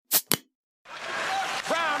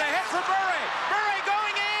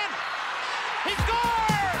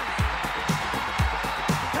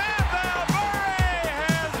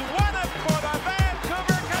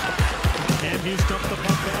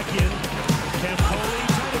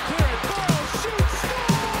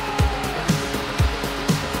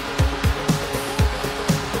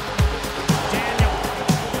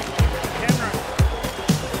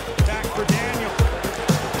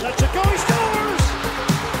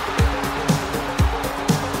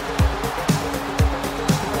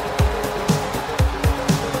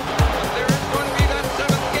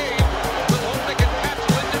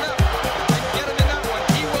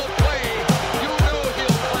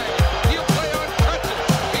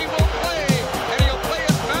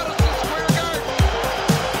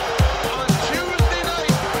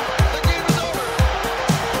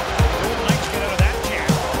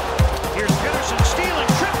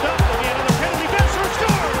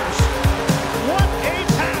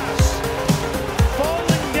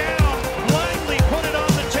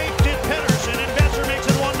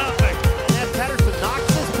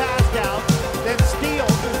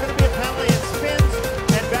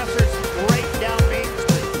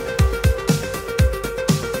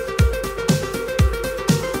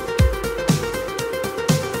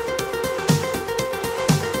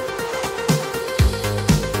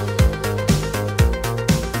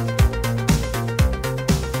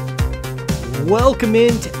Welcome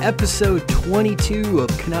into episode 22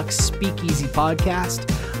 of Canucks Speakeasy Podcast.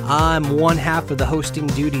 I'm one half of the hosting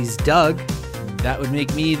duties, Doug. That would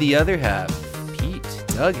make me the other half, Pete.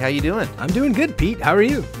 Doug, how you doing? I'm doing good, Pete. How are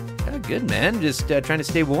you? Good, man. Just trying to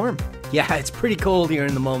stay warm. Yeah, it's pretty cold here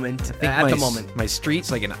in the moment. At the moment. My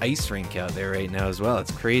street's like an ice rink out there right now as well.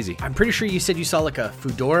 It's crazy. I'm pretty sure you said you saw like a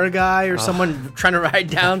Foodora guy or someone trying to ride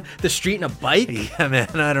down the street in a bike. Yeah, man.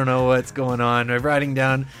 I don't know what's going on. I'm riding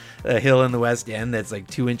down a hill in the West End that's like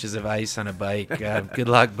 2 inches of ice on a bike. Good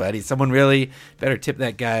luck, buddy. Someone really better tip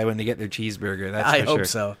that guy when they get their cheeseburger. That's for sure. I hope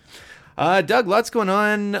so. Doug, lots going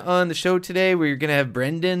on the show today. We're going to have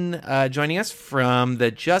Brendan joining us from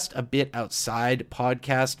the Just a Bit Outside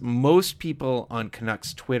podcast. Most people on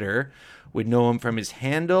Canucks Twitter would know him from his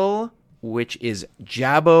handle, which is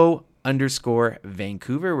Jabo_Vancouver.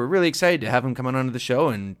 We're really excited to have him come on the show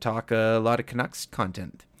and talk a lot of Canucks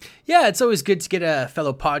content. Yeah, it's always good to get a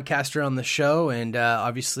fellow podcaster on the show. And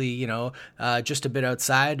obviously, Just a Bit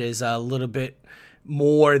Outside is a little bit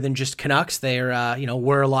more than just Canucks. They're,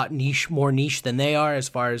 we're a lot more niche than they are as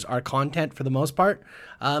far as our content for the most part.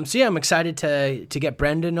 I'm excited to get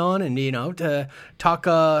Brendan on and, to talk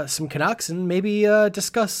some Canucks and maybe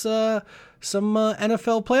discuss some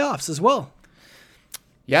NFL playoffs as well.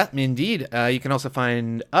 Yeah, indeed. You can also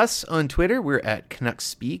find us on Twitter. We're at Canucks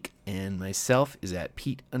Speak, and myself is at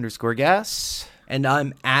Pete_Gas. And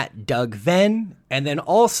I'm at Doug Venn. And then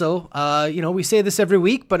also, we say this every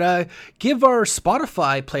week, but give our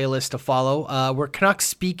Spotify playlist a follow. We're Canucks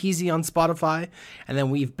Speakeasy on Spotify. And then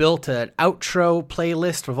we've built an outro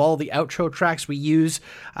playlist of all the outro tracks we use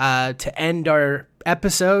to end our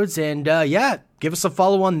episodes. And give us a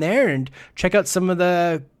follow on there and check out some of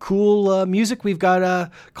the cool music we've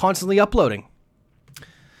got constantly uploading.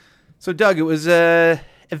 So, Doug, it was an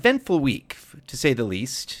eventful week, to say the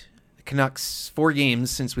least. Canucks, 4 games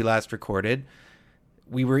since we last recorded.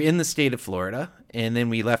 We were in the state of Florida, and then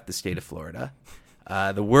we left the state of Florida.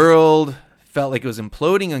 The world felt like it was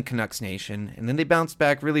imploding on Canucks Nation, and then they bounced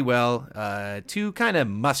back really well. 2 kind of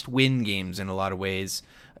must-win games in a lot of ways,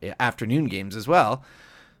 afternoon games as well.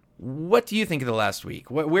 What do you think of the last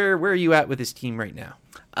week? Where are you at with this team right now?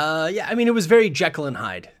 It was very Jekyll and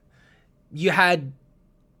Hyde. You had,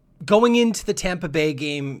 going into the Tampa Bay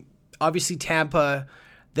game, obviously Tampa,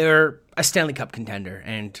 they're a Stanley Cup contender,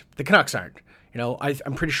 and the Canucks aren't.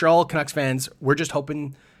 I'm pretty sure all Canucks fans, we're just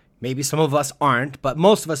hoping, maybe some of us aren't, but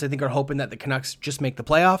most of us, I think, are hoping that the Canucks just make the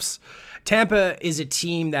playoffs. Tampa is a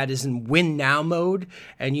team that is in win-now mode,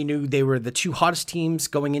 and you knew they were the 2 hottest teams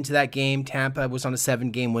going into that game. Tampa was on a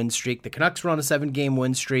 7-game win streak. The Canucks were on a 7-game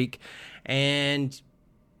win streak, and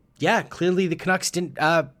clearly the Canucks didn't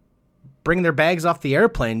bring their bags off the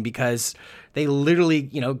airplane because they literally,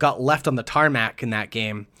 got left on the tarmac in that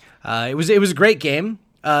game. It was a great game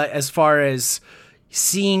as far as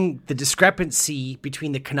seeing the discrepancy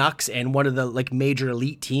between the Canucks and one of the major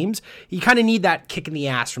elite teams. You kind of need that kick in the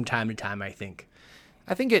ass from time to time, I think.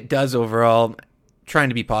 I think it does overall. Trying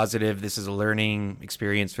to be positive. This is a learning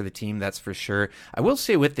experience for the team, that's for sure. I will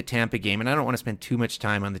say with the Tampa game, and I don't want to spend too much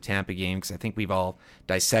time on the Tampa game because I think we've all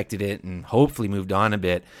dissected it and hopefully moved on a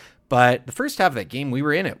bit. But the first half of that game, we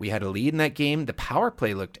were in it. We had a lead in that game. The power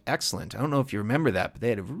play looked excellent. I don't know if you remember that, but they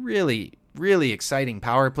had a really, really exciting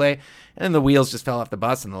power play. And then the wheels just fell off the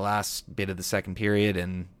bus in the last bit of the second period,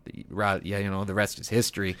 and the rest is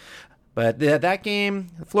history. But that game,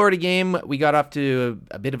 the Florida game, we got off to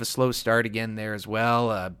a bit of a slow start again there as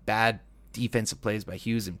well. Bad defensive plays by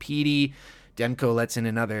Hughes and Petey. Demko lets in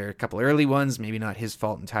another couple early ones, maybe not his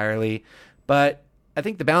fault entirely. But I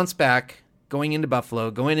think the bounce back going into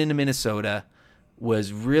Buffalo, going into Minnesota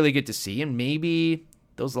was really good to see. And maybe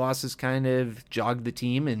those losses kind of jogged the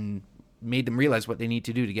team and made them realize what they need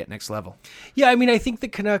to do to get next level. Yeah, I think the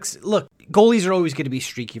Canucks, look, goalies are always going to be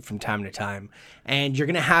streaky from time to time. And you're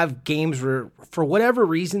going to have games where, for whatever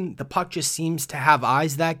reason, the puck just seems to have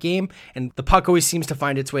eyes that game. And the puck always seems to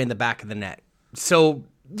find its way in the back of the net. So,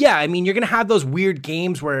 you're going to have those weird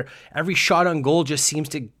games where every shot on goal just seems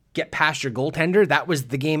to get past your goaltender. That was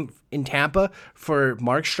the game in Tampa for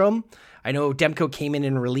Markstrom. I know Demko came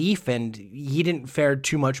in relief, and he didn't fare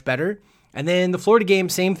too much better. And then the Florida game,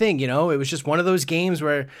 same thing. It was just one of those games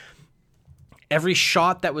where every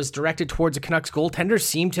shot that was directed towards a Canucks goaltender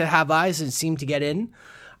seemed to have eyes and seemed to get in.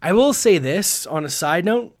 I will say this on a side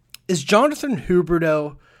note. Is Jonathan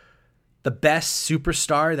Huberdeau the best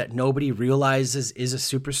superstar that nobody realizes is a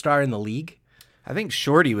superstar in the league? I think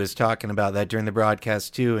Shorty was talking about that during the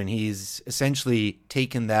broadcast too, and he's essentially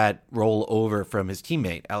taken that role over from his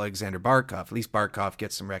teammate, Alexander Barkov. At least Barkov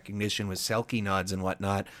gets some recognition with Selke nods and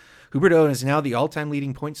whatnot. Huberdeau is now the all-time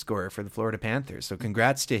leading point scorer for the Florida Panthers. So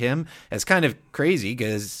congrats to him. It's kind of crazy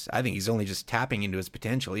because I think he's only just tapping into his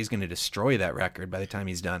potential. He's going to destroy that record by the time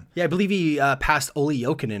he's done. Yeah, I believe he passed Olli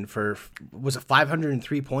Jokinen for, was it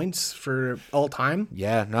 503 points for all time?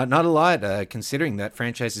 Yeah, not a lot, considering that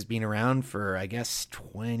franchise has been around for, I guess,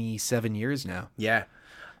 27 years now. Yeah.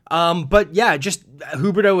 But yeah, just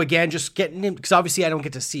Huberdeau again, just getting him, because obviously I don't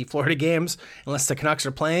get to see Florida games unless the Canucks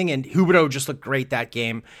are playing, and Huberdeau just looked great that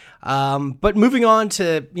game. But moving on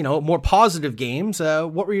to, more positive games,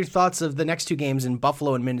 what were your thoughts of the next two games in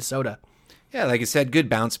Buffalo and Minnesota? Yeah, like I said, good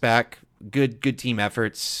bounce back, good team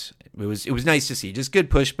efforts. It was nice to see, just good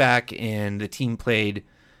pushback, and the team played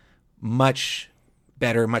much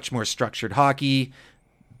better, much more structured hockey.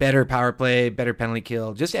 Better power play, better penalty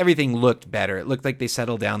kill. Just everything looked better. It looked like they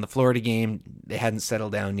settled down. The Florida game, they hadn't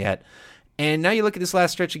settled down yet. And now you look at this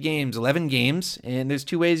last stretch of games, 11 games, and there's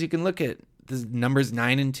two ways you can look at the numbers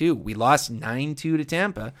 9-2. We lost 9-2 to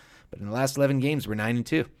Tampa, but in the last 11 games, we're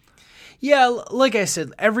 9-2. Yeah, like I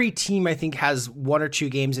said, every team I think has one or two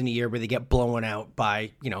games in a year where they get blown out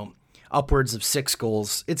by, upwards of 6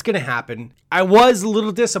 goals. It's going to happen. I was a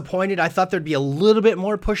little disappointed. I thought there'd be a little bit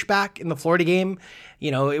more pushback in the Florida game.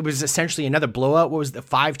 It was essentially another blowout. What was the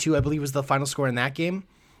 5-2, I believe, was the final score in that game.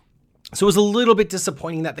 So it was a little bit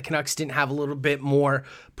disappointing that the Canucks didn't have a little bit more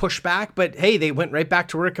pushback. But hey, they went right back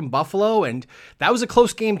to work in Buffalo, and that was a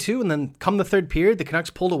close game too. And then come the third period, the Canucks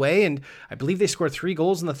pulled away, and I believe they scored 3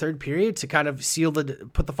 goals in the third period to kind of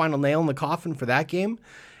put the final nail in the coffin for that game.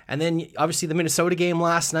 And then obviously the Minnesota game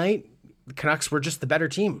last night, the Canucks were just the better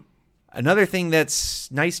team. Another thing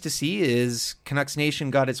that's nice to see is Canucks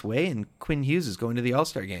Nation got its way, and Quinn Hughes is going to the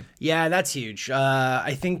All-Star game. Yeah, that's huge.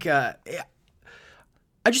 I think I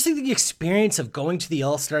just think the experience of going to the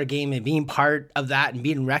All-Star game and being part of that and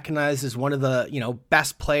being recognized as one of the,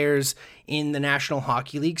 best players in the National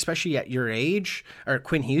Hockey League, especially at your age, or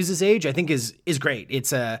Quinn Hughes' age, I think is great.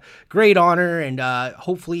 It's a great honor, and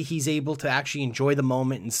hopefully he's able to actually enjoy the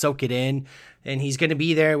moment and soak it in. And he's going to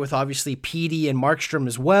be there with obviously Petey and Markstrom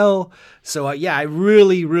as well. So I'm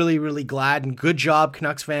really, really, really glad, and good job,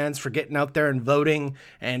 Canucks fans, for getting out there and voting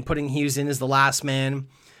and putting Hughes in as the last man.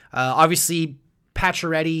 Obviously,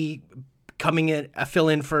 Pacioretty coming in a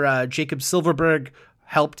fill-in for Jacob Silverberg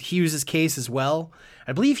helped Hughes' case as well.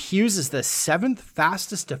 I believe Hughes is the 7th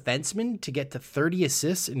fastest defenseman to get to 30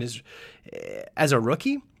 assists as a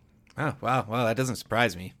rookie. Oh, wow. Well, that doesn't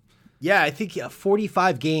surprise me. Yeah, I think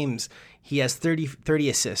 45 games he has 30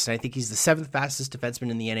 assists, and I think he's the 7th fastest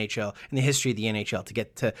defenseman in the NHL, in the history of the NHL, to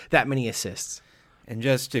get to that many assists. And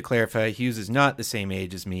just to clarify, Hughes is not the same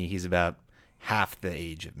age as me. He's about half the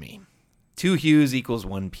age of me. 2 Hughes equals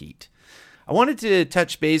 1 Pete. I wanted to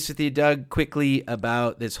touch base with you, Doug, quickly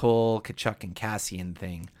about this whole Tkachuk and Kassian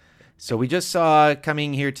thing. So we just saw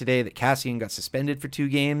coming here today that Kassian got suspended for 2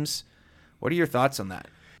 games. What are your thoughts on that?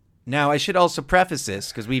 Now, I should also preface this,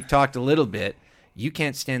 because we've talked a little bit. You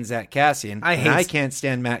can't stand Zach Kassian, and I can't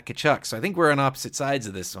stand Matt Tkachuk. So I think we're on opposite sides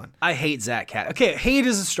of this one. I hate Zach Kassian. Okay, hate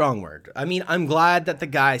is a strong word. I mean, I'm glad that the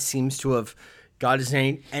guy seems to have got his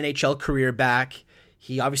NHL career back.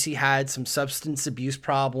 He obviously had some substance abuse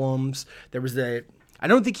problems. There was I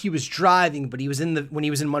don't think he was driving, but he was when he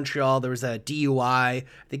was in Montreal, there was a DUI. I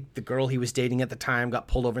think the girl he was dating at the time got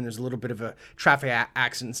pulled over, and there's a little bit of a traffic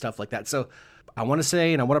accident and stuff like that. So I want to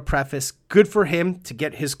say, and I want to preface, good for him to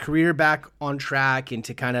get his career back on track and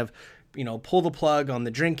to kind of, pull the plug on the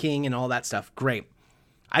drinking and all that stuff. Great.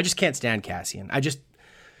 I just can't stand Kassian.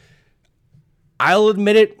 I'll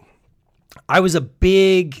admit it. I was a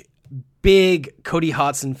big Cody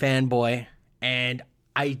Hodgson fanboy, and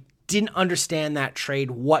I didn't understand that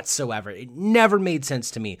trade whatsoever. It never made sense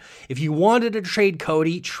to me. If you wanted to trade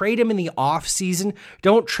Cody, trade him in the off season.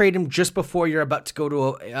 Don't trade him just before you're about to go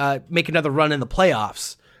to make another run in the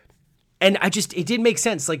playoffs. And it didn't make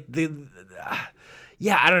sense. Like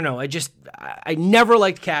I don't know. I never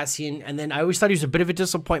liked Kassian, and then I always thought he was a bit of a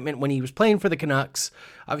disappointment when he was playing for the Canucks.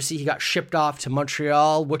 Obviously, he got shipped off to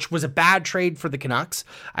Montreal, which was a bad trade for the Canucks.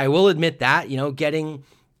 I will admit that.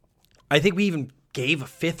 I think we even gave a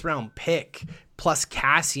 5th-round pick plus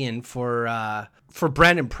Kassian for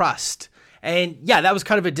Brandon Prust. And yeah, that was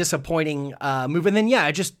kind of a disappointing move. And then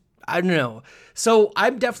I don't know. So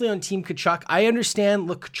I'm definitely on Team Tkachuk. I understand,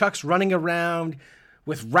 look, Tkachuk's running around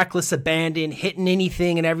with reckless abandon, hitting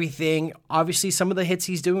anything and everything. Obviously, some of the hits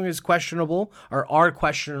he's doing is questionable or are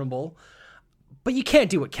questionable. But you can't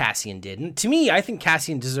do what Kassian did. And to me, I think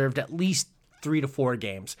Kassian deserved at least 3 to 4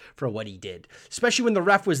 games for what he did, especially when the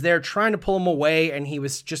ref was there trying to pull him away and he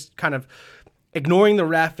was just kind of ignoring the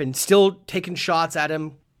ref and still taking shots at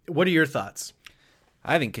him. What are your thoughts?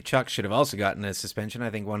 I think Kachuk should have also gotten a suspension. I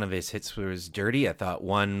think one of his hits was dirty. I thought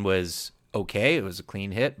one was okay. It was a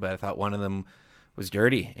clean hit, but I thought one of them was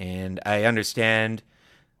dirty. And I understand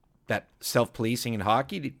that self-policing in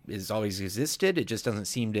hockey has always existed. It just doesn't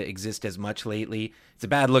seem to exist as much lately. It's a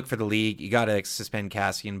bad look for the league. You got to suspend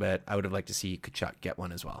Kassian, but I would have liked to see Kachuk get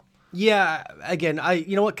one as well. Yeah, again,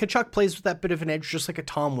 you know what? Kachuk plays with that bit of an edge, just like a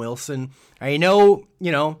Tom Wilson. I know,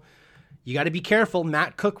 you got to be careful.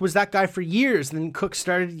 Matt Cook was that guy for years. And then Cook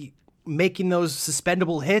started making those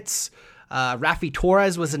suspendable hits. Rafi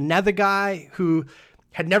Torres was another guy who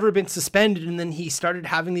had never been suspended. And then he started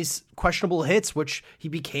having these questionable hits, which he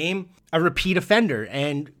became a repeat offender.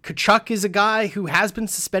 And Kachuk is a guy who has been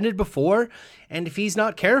suspended before. And if he's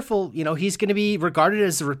not careful, he's going to be regarded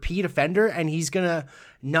as a repeat offender and he's going to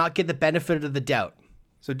not get the benefit of the doubt.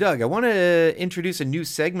 So, Doug, I want to introduce a new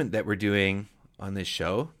segment that we're doing on this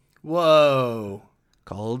show. Whoa.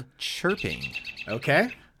 Called Chirping. Okay.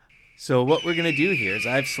 So what we're going to do here is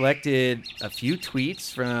I've selected a few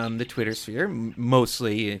tweets from the Twitter sphere,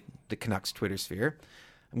 mostly the Canucks Twitter sphere.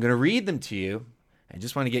 I'm going to read them to you. I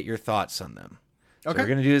just want to get your thoughts on them. Okay. So we're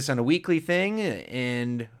going to do this on a weekly thing,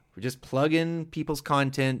 and we're just plugging people's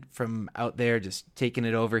content from out there, just taking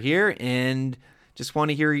it over here, and just want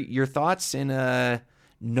to hear your thoughts in a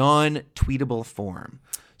non-tweetable form.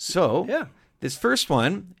 So This first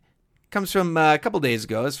one comes from a couple days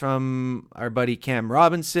ago. It's from our buddy Cam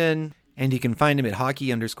Robinson, and you can find him at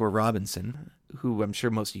hockey_Robinson, who I'm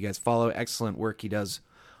sure most of you guys follow. Excellent work he does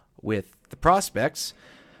with the prospects.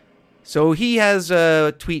 So he has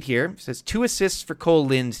a tweet here. It says, 2 assists for Cole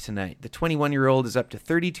Lind tonight. The 21-year-old is up to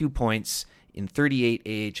 32 points in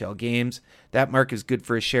 38 AHL games. That mark is good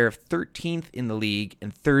for a share of 13th in the league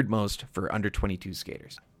and third most for under 22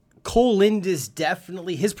 skaters. Cole Lind is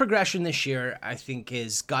definitely, his progression this year, I think,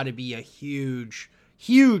 has got to be a huge,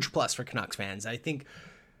 huge plus for Canucks fans. I think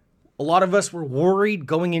a lot of us were worried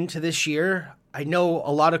going into this year. I know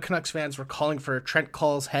a lot of Canucks fans were calling for Trent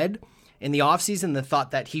Cull's head in the offseason. The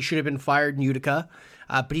thought that he should have been fired in Utica.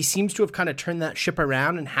 But he seems to have kind of turned that ship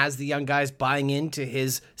around and has the young guys buying into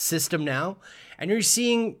his system now. And you're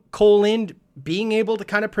seeing Cole Lind being able to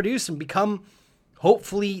kind of produce and become,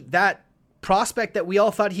 hopefully, that prospect that we all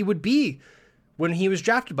thought he would be when he was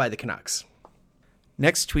drafted by the Canucks.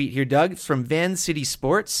 Next tweet here, Doug, it's from Van City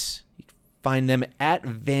Sports. You can find them at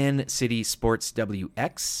Van City Sports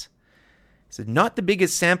WX. It said, not the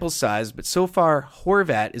biggest sample size, but so far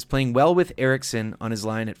Horvat is playing well with Eriksson on his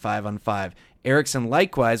line at 5-on-5. Eriksson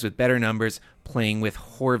likewise with better numbers playing with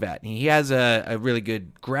Horvat. And he has a really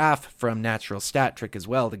good graph from Natural Stat Trick as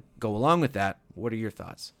well to go along with that. What are your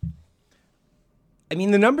thoughts? I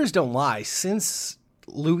mean, the numbers don't lie. Since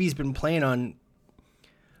Louis's been playing on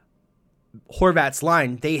Horvat's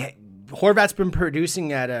line, Horvat's been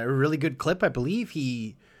producing at a really good clip. I believe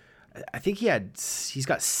he's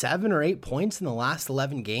got 7 or 8 points in the last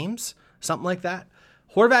 11 games, something like that.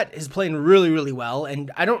 Horvat is playing really, really well,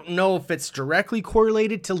 and I don't know if it's directly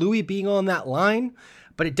correlated to Louis being on that line,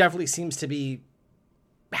 but it definitely seems to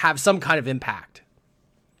have some kind of impact.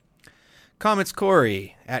 Comets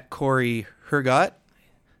Corey at Corey Hergott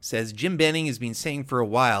says, Jim Benning has been saying for a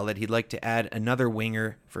while that he'd like to add another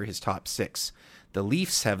winger for his top 6. The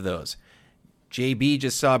Leafs have those. JB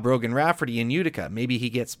just saw Brogan Rafferty in Utica. Maybe he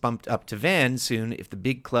gets bumped up to Van soon if the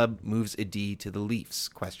big club moves a D to the Leafs, ?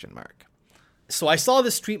 So I saw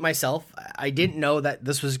this tweet myself. I didn't know that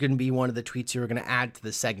this was going to be one of the tweets you were going to add to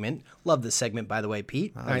the segment. Love this segment, by the way,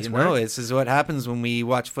 Pete. Nice work. This is what happens when we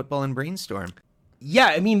watch football and brainstorm. Yeah,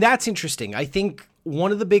 I mean, that's interesting. I think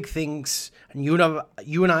one of the big things, and you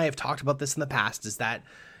and I have talked about this in the past, is that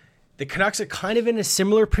the Canucks are kind of in a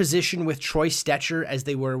similar position with Troy Stecher as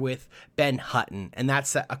they were with Ben Hutton. And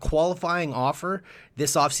that's a qualifying offer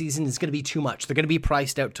this offseason is going to be too much. They're going to be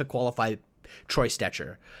priced out to qualify Troy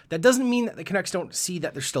Stecher. That doesn't mean that the Canucks don't see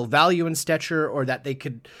that there's still value in Stecher or that they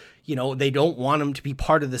could, they don't want him to be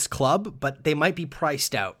part of this club, but they might be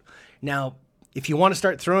priced out. Now, if you want to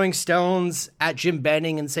start throwing stones at Jim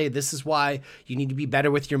Benning and say this is why you need to be better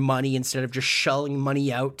with your money instead of just shelling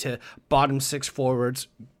money out to bottom 6 forwards,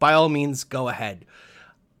 by all means, go ahead.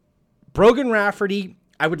 Brogan Rafferty,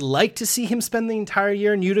 I would like to see him spend the entire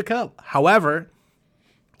year in Utica. However,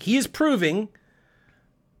 he is proving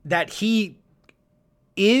that he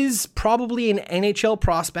is probably an NHL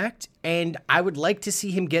prospect, and I would like to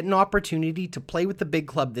see him get an opportunity to play with the big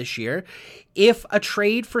club this year. If a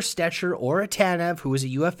trade for Stecher or a Tanev, who is a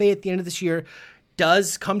UFA at the end of this year,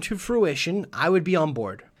 does come to fruition, I would be on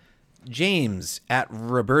board. James at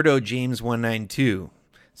Roberto James 192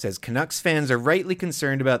 says Canucks fans are rightly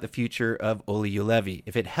concerned about the future of Olli Juolevi.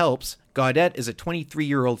 If it helps, Gaudette is a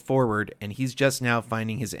 23-year-old forward, and he's just now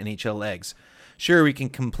finding his NHL legs. Sure, we can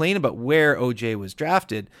complain about where OJ was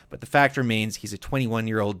drafted, but the fact remains he's a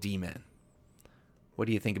 21-year-old D-man. What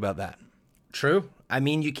do you think about that? True. I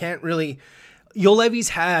mean, you can't really... Juolevi's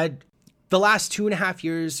had... The last 2.5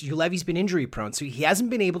 years, Juolevi's been injury prone, so he hasn't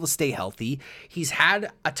been able to stay healthy. He's had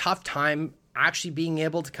a tough time actually being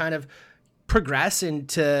able to kind of progress and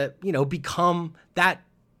to, become that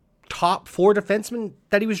top 4 defenseman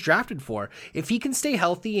that he was drafted for. If he can stay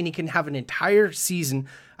healthy and he can have an entire season,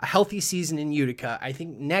 a healthy season in Utica, I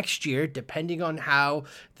think next year, depending on how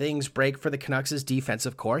things break for the Canucks'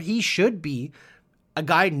 defensive core, he should be a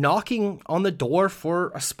guy knocking on the door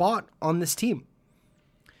for a spot on this team.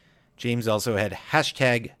 James also had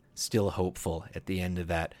hashtag still hopeful at the end of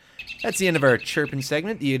that. That's the end of our chirping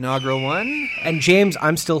segment, the inaugural one. And James,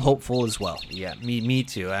 I'm still hopeful as well. Yeah, me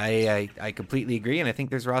too. I completely agree, and I think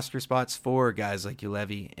there's roster spots for guys like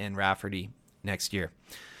Juolevi and Rafferty next year.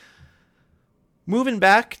 Moving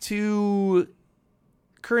back to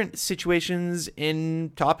current situations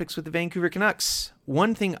and topics with the Vancouver Canucks.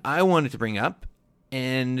 One thing I wanted to bring up,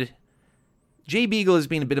 and Jay Beagle has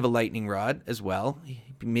been a bit of a lightning rod as well.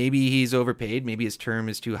 Maybe he's overpaid. Maybe his term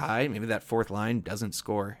is too high. Maybe that fourth line doesn't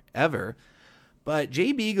score ever. But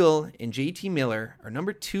Jay Beagle and JT Miller are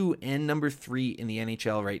number 2 and number 3 in the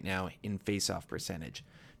NHL right now in faceoff percentage.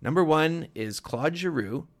 Number 1 is Claude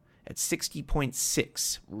Giroux at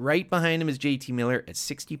 60.6. Right behind him is JT Miller at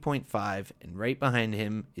 60.5. And right behind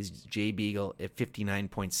him is Jay Beagle at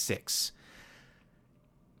 59.6.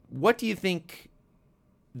 What do you think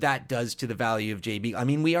that does to the value of Jay Beagle? I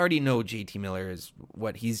mean, we already know JT Miller is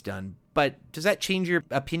what he's done, but does that change your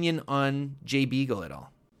opinion on Jay Beagle at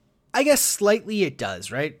all? I guess slightly it does,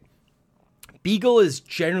 right? Beagle is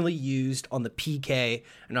generally used on the PK,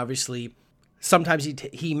 and obviously sometimes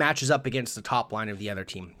he matches up against the top line of the other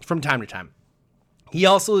team from time to time. He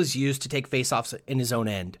also is used to take faceoffs in his own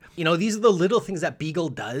end. These are the little things that Beagle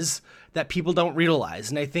does that people don't realize,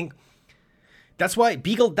 and I think that's why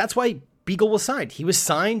Beagle was signed. He was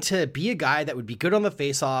signed to be a guy that would be good on the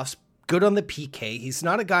faceoffs, good on the PK. He's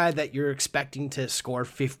not a guy that you're expecting to score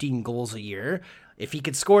 15 goals a year. If he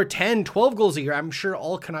could score 10, 12 goals a year, I'm sure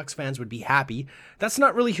all Canucks fans would be happy. That's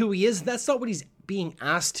not really who he is. That's not what he's being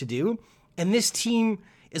asked to do. And this team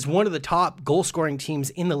is one of the top goal-scoring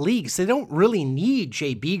teams in the league, so they don't really need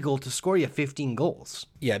Jay Beagle to score you 15 goals.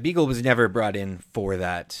 Yeah, Beagle was never brought in for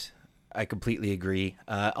that. I completely agree.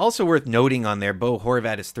 Also worth noting on there, Bo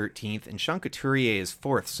Horvat is 13th and Sean Couturier is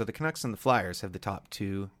 4th. So the Canucks and the Flyers have the top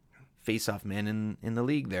 2 face-off men in the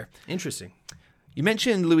league there. Interesting. You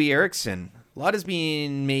mentioned Louis Eriksson. A lot has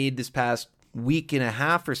been made this past week and a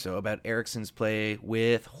half or so about Eriksson's play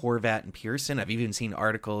with Horvat and Pearson. I've even seen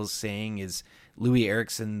articles saying, is Louis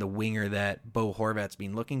Eriksson the winger that Bo Horvat's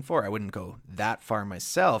been looking for? I wouldn't go that far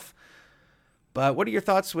myself. But what are your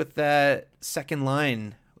thoughts with that second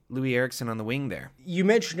line, Louis Eriksson on the wing there? You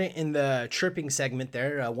mentioned it in the chirping segment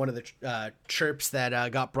there. One of the chirps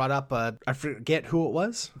that got brought up, I forget who it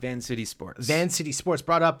was. Van City Sports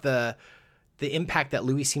brought up the impact that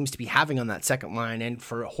Louis seems to be having on that second line and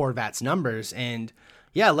for Horvat's numbers. And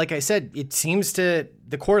yeah, like I said, it seems the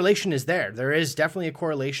correlation is there. There is definitely a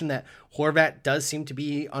correlation that Horvat does seem to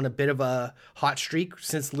be on a bit of a hot streak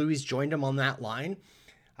since Louis joined him on that line.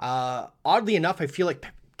 Oddly enough, I feel like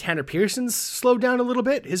Tanner Pearson's slowed down a little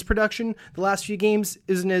bit. His production the last few games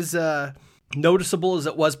isn't as noticeable as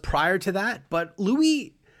it was prior to that. But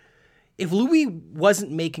if Louis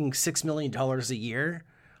wasn't making $6 million a year,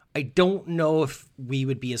 I don't know if we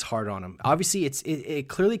would be as hard on him. Obviously, it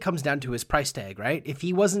clearly comes down to his price tag, right? If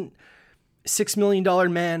he wasn't $6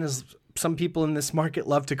 million man, as some people in this market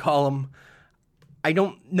love to call him, I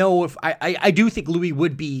don't know if I do think Louis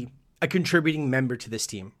would be a contributing member to this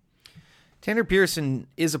team. Tanner Pearson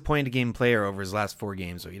is a point-a-game player over his last 4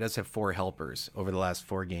 games, so he does have 4 helpers over the last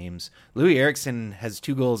 4 games. Louis Eriksson has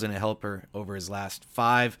 2 goals and a helper over his last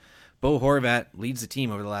 5. Bo Horvat leads the team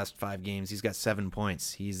over the last 5 games. He's got 7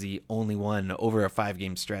 points. He's the only one over a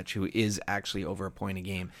 5-game stretch who is actually over a point a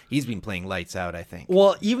game. He's been playing lights out, I think.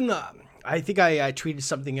 Well, I think I tweeted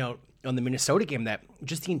something out on the Minnesota game that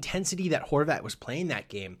just the intensity that Horvat was playing that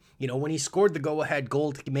game. When he scored the go-ahead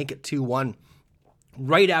goal to make it 2-1,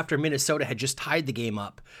 right after Minnesota had just tied the game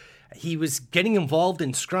up. He was getting involved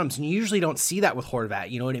in scrums, and you usually don't see that with Horvat,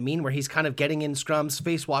 you know what I mean? Where he's kind of getting in scrums,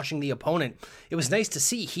 face washing the opponent. It was nice to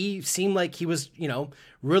see. He seemed like he was,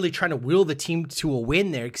 really trying to will the team to a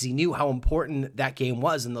win there because he knew how important that game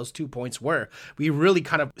was and those 2 points were. We really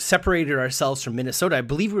kind of separated ourselves from Minnesota. I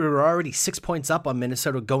believe we were already 6 points up on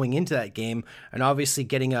Minnesota going into that game, and obviously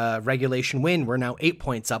getting a regulation win, we're now 8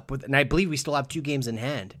 points up, and I believe we still have 2 games in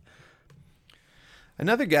hand.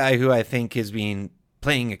 Another guy who I think has been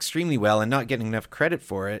playing extremely well and not getting enough credit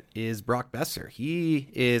for it is Brock Besser. He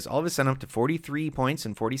is all of a sudden up to 43 points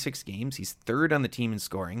in 46 games. He's third on the team in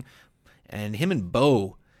scoring. And him and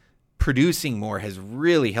Bo producing more has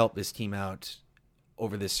really helped this team out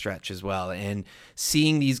over this stretch as well. And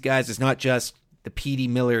seeing these guys is not just the PD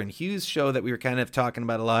Miller and Hughes show that we were kind of talking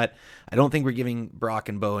about a lot. I don't think we're giving Brock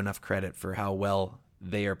and Bo enough credit for how well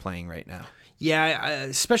they are playing right now. Yeah,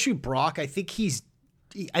 especially Brock. I think he's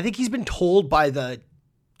been told by the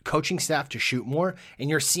coaching staff to shoot more, and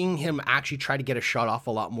you're seeing him actually try to get a shot off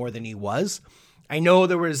a lot more than he was. I know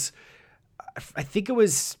I think it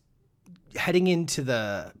was heading into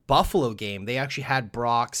the Buffalo game, they actually had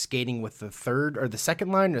Brock skating with the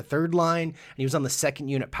second line or third line, and he was on the second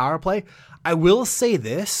unit power play. I will say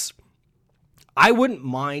this, I wouldn't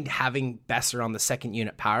mind having Besser on the second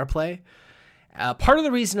unit power play. Part of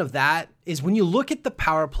the reason of that is when you look at the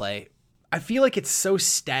power play, I feel like it's so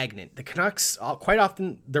stagnant. The Canucks, quite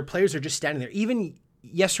often, their players are just standing there. Even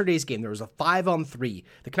yesterday's game, there was a 5-on-3.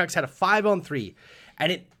 The Canucks had a 5-on-3.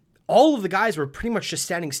 And all of the guys were pretty much just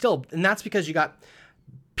standing still. And that's because you got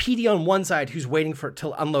PD on one side who's waiting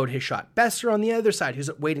to unload his shot. Besser on the other side who's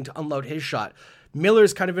waiting to unload his shot.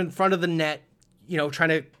 Miller's kind of in front of the net, trying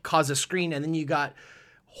to cause a screen. And then you got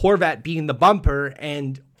Horvat being the bumper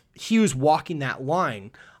and Hughes walking that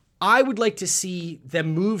line. I would like to see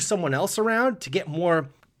them move someone else around to get more,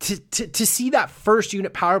 to see that first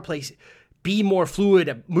unit power play be more fluid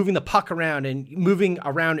at moving the puck around and moving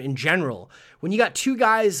around in general. When you got 2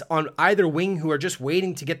 guys on either wing who are just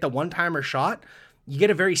waiting to get the one-timer shot, you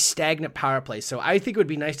get a very stagnant power play. So I think it would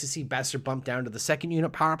be nice to see Besser bump down to the second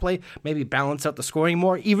unit power play, maybe balance out the scoring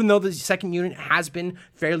more, even though the second unit has been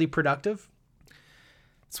fairly productive.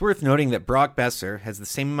 It's worth noting that Brock Besser has the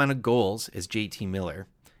same amount of goals as JT Miller,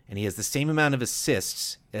 and he has the same amount of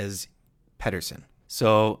assists as Pettersson.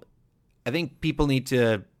 So I think people need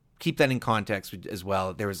to keep that in context as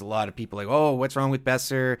well. There was a lot of people like, oh, what's wrong with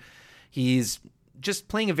Besser? He's just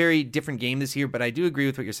playing a very different game this year, but I do agree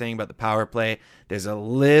with what you're saying about the power play. There's a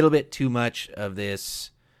little bit too much of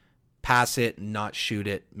this pass it, not shoot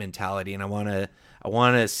it mentality, and I want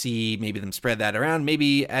to see maybe them spread that around.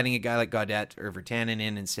 Maybe adding a guy like Gaudette or Virtanen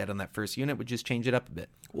in instead on that first unit would just change it up a bit.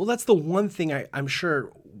 Well, that's the one thing I'm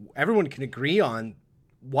sure everyone can agree on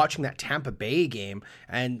watching that Tampa Bay game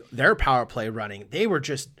and their power play running. They were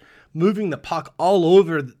just moving the puck all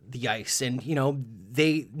over the ice, and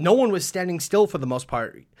no one was standing still for the most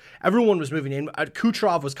part. Everyone was moving in.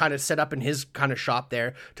 Kucherov was kind of set up in his kind of shop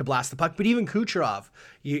there to blast the puck, but even Kucherov,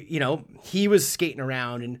 he was skating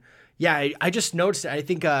around. And yeah, I just noticed it. I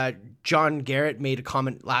think John Garrett made a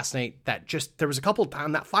comment last night that there was a couple of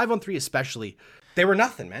times, that 5-on-3 especially, they were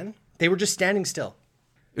nothing, man. They were just standing still.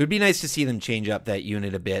 It would be nice to see them change up that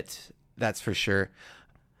unit a bit. That's for sure.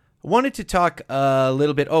 I wanted to talk a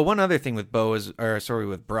little bit. Oh, one other thing with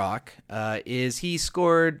with Brock is he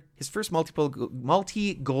scored his first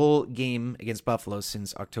multi-goal game against Buffalo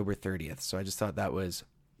since October 30th. So I just thought that was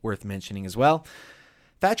worth mentioning as well.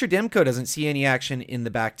 Thatcher Demko doesn't see any action in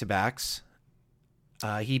the back-to-backs.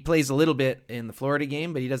 He plays a little bit in the Florida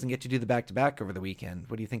game, but he doesn't get to do the back-to-back over the weekend.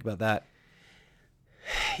 What do you think about that?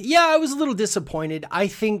 Yeah, I was a little disappointed. I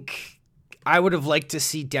think I would have liked to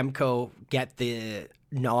see Demko get the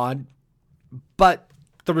nod, but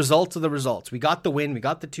the results are the results. We got the win. We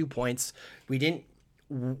got the 2 points. We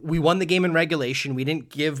won the game in regulation. We didn't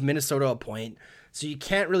give Minnesota a point. So you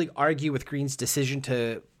can't really argue with Green's decision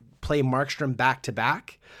to play Markstrom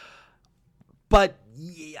back-to-back. But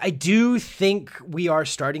I do think we are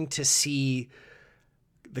starting to see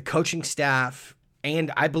the coaching staff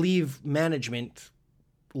and I believe management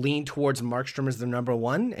lean towards Markstrom as their number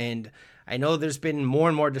one. And I know there's been more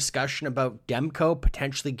and more discussion about Demko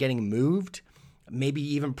potentially getting moved, maybe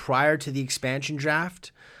even prior to the expansion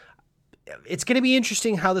draft. It's going to be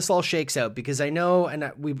interesting how this all shakes out because I know, and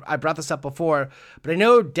I brought this up before, but I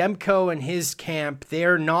know Demko and his camp,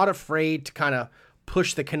 they're not afraid to kind of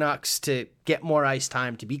push the Canucks to get more ice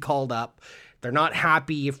time, to be called up. They're not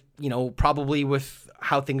happy, if probably with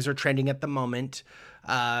how things are trending at the moment.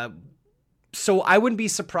 So I wouldn't be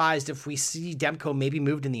surprised if we see Demko maybe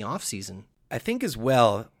moved in the offseason. I think as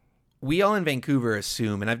well, we all in Vancouver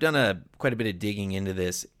assume, and I've done quite a bit of digging into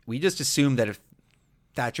this, we just assume that if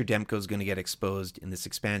Thatcher Demko is going to get exposed in this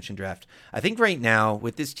expansion draft, I think right now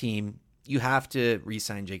with this team, you have to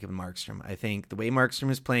re-sign Jacob Markstrom. I think the way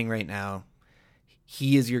Markstrom is playing right now,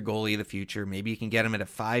 he is your goalie of the future. Maybe you can get him at a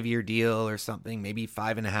 5-year deal or something, maybe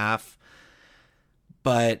 5.5.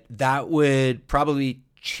 But that would probably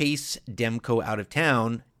chase Demko out of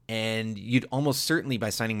town, and you'd almost certainly, by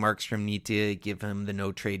signing Markstrom, need to give him the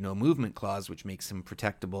no trade, no movement clause, which makes him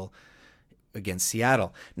protectable against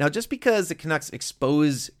Seattle. Now, just because the Canucks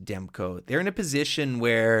expose Demko, they're in a position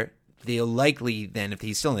where they'll likely then, if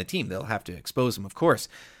he's still on the team, they'll have to expose him, of course.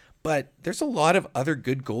 But there's a lot of other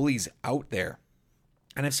good goalies out there.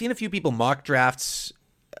 And I've seen a few people mock drafts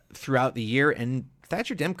throughout the year, and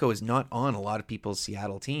Thatcher Demko is not on a lot of people's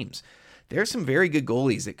Seattle teams. There are some very good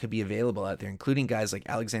goalies that could be available out there, including guys like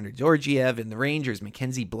Alexander Georgiev in the Rangers,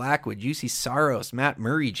 Mackenzie Blackwood, Juuse Saros, Matt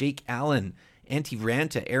Murray, Jake Allen, Antti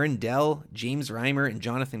Ranta, Aaron Dell, James Reimer, and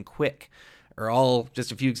Jonathan Quick are all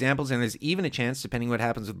just a few examples. And there's even a chance, depending what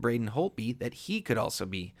happens with Braden Holtby, that he could also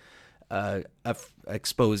be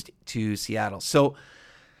exposed to Seattle. So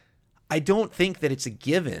I don't think that it's a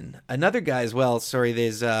given. Another guy as well,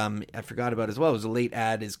 there's, I forgot about as well, it was a late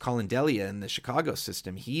ad, is Colin Delia in the Chicago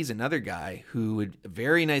system. He's another guy who would, a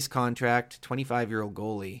very nice contract, 25-year-old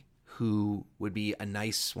goalie, who would be a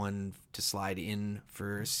nice one to slide in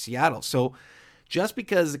for Seattle. So just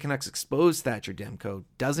because the Canucks expose Thatcher Demko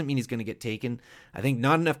doesn't mean he's going to get taken. I think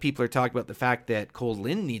not enough people are talking about the fact that Cole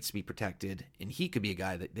Lind needs to be protected, and he could be a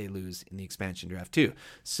guy that they lose in the expansion draft too.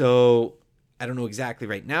 So I don't know exactly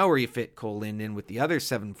right now where you fit Cole Lind in with the other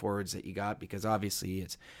 7 forwards that you got, because obviously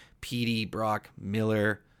it's Petey, Brock,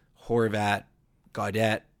 Miller, Horvat,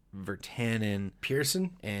 Gaudette, Virtanen,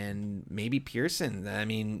 Pearson, and maybe Pearson. I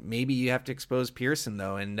mean, maybe you have to expose Pearson,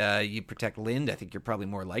 though, and you protect Lind. I think you're probably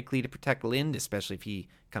more likely to protect Lind, especially if he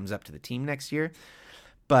comes up to the team next year.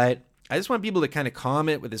 But I just want people to kind of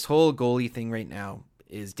comment with this whole goalie thing right now.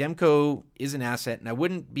 Is Demko is an asset, and I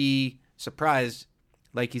wouldn't be surprised,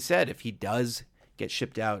 like you said, if he does get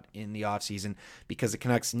shipped out in the offseason, because the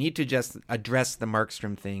Canucks need to just address the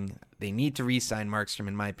Markstrom thing. They need to re-sign Markstrom,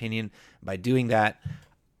 in my opinion. By doing that,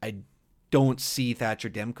 I don't see Thatcher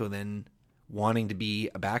Demko then wanting to be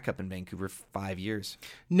a backup in Vancouver for 5 years.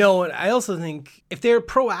 No, and I also think if they're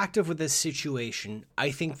proactive with this situation, I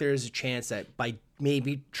think there's a chance that by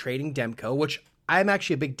maybe trading Demko, which I'm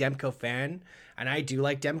actually a big Demko fan, and I do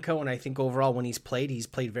like Demko, and I think overall when he's played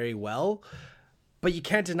very well. But you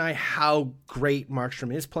can't deny how great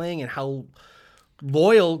Markstrom is playing and how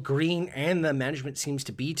loyal Green and the management seems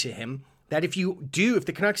to be to him, that if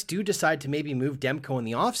the Canucks do decide to maybe move Demko in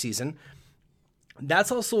the offseason,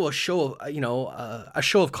 that's also a show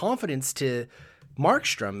of confidence to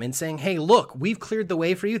Markstrom and saying, hey, look, we've cleared the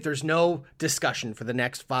way for you. There's no discussion for the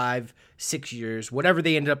next 5-6 years, whatever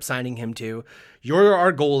they ended up signing him to. You're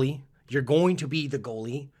our goalie. You're going to be the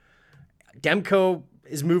goalie. Demko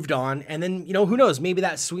is moved on, and then, who knows, maybe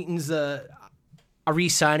that sweetens a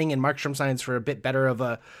re-signing and Markstrom signs for a bit better of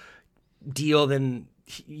a deal than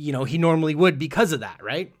he normally would because of that,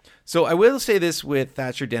 right? So I will say this with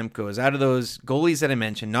Thatcher Demko is, out of those goalies that I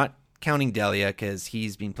mentioned, not counting Delia because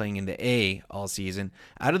he's been playing in the A all season,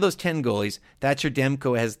 out of those 10 goalies, Thatcher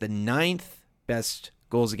Demko has the 9th best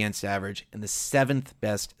goals against average and the 7th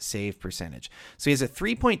best save percentage. So he has a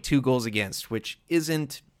 3.2 goals against, which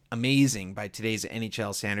isn't amazing by today's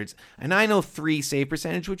NHL standards. And I know 3 save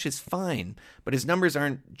percentage, which is fine, but his numbers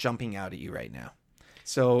aren't jumping out at you right now.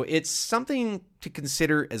 So it's something to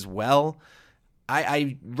consider as well.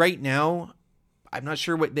 I right now, I'm not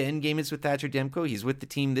sure what the end game is with Thatcher Demko. He's with the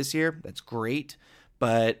team this year. That's great.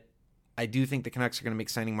 But I do think the Canucks are going to make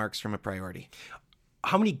signing Markstrom a priority.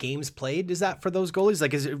 How many games played is that for those goalies?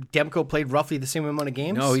 Like, is Demko played roughly the same amount of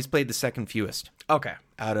games? No, he's played the second fewest. Okay.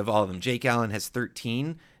 Out of all of them. Jake Allen has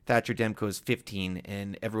 13. Thatcher Demko is 15,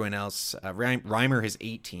 and everyone else, Reimer has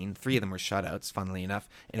 18. 3 of them were shutouts, funnily enough,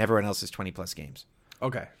 and everyone else is 20-plus games.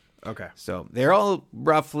 Okay. So they're all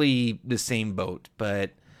roughly the same boat,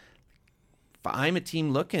 but if I'm a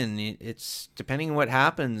team looking, it's depending on what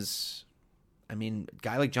happens. I mean, a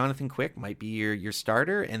guy like Jonathan Quick might be your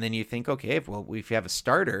starter, and then you think, okay, if you have a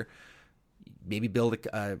starter, maybe build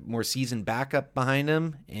a more seasoned backup behind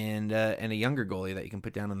him and a younger goalie that you can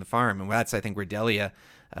put down on the farm. And that's, I think, where Delia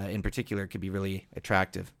in particular could be really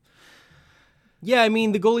attractive. Yeah, I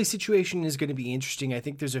mean, the goalie situation is going to be interesting. I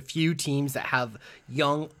think there's a few teams that have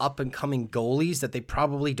young, up-and-coming goalies that they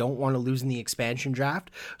probably don't want to lose in the expansion draft.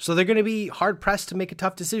 So they're going to be hard-pressed to make a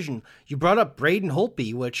tough decision. You brought up Braden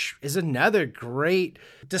Holtby, which is another great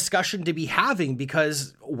discussion to be having,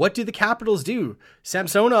 because what do the Capitals do?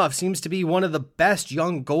 Samsonov seems to be one of the best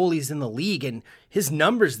young goalies in the league, and his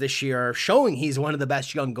numbers this year are showing he's one of the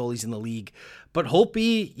best young goalies in the league. But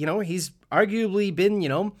Holtby, he's arguably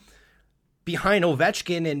been, behind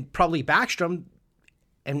Ovechkin and probably Backstrom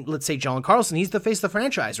and let's say John Carlson, he's the face of the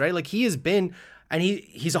franchise, right? Like he has been, and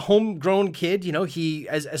he's a homegrown kid, he,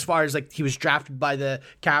 as far as like he was drafted by the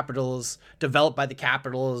Capitals, developed by the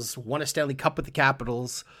Capitals, won a Stanley Cup with the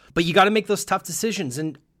Capitals, but you got to make those tough decisions.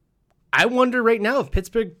 And I wonder right now if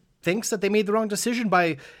Pittsburgh thinks that they made the wrong decision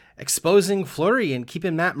by exposing Fleury and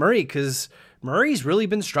keeping Matt Murray, because Murray's really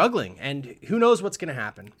been struggling and who knows what's going to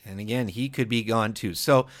happen. And again, he could be gone too.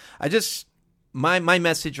 So my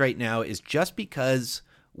message right now is just because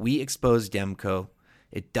we expose Demko,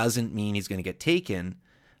 it doesn't mean he's going to get taken.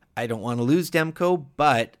 I don't want to lose Demko,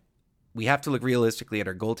 but we have to look realistically at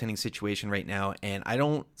our goaltending situation right now, and I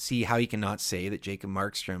don't see how you cannot say that Jacob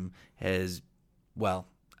Markstrom has, well,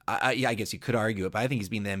 I guess you could argue it, but I think he's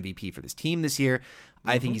been the MVP for this team this year.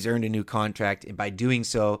 I think he's earned a new contract, and by doing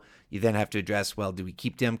so, you then have to address, well, do we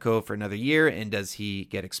keep Demko for another year, and does he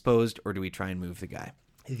get exposed, or do we try and move the guy?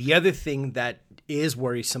 The other thing that is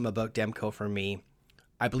worrisome about Demko for me,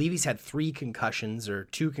 I believe he's had 3 concussions or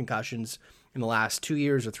 2 concussions in the last 2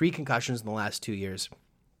 years, or 3 concussions in the last 2 years.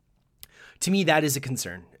 To me, that is a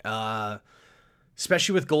concern,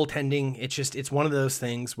 especially with goaltending. It's one of those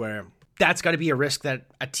things where that's got to be a risk that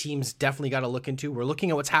a team's definitely got to look into. We're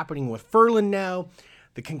looking at what's happening with Ferland now,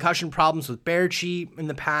 the concussion problems with Baertschi in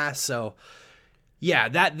the past. So, yeah,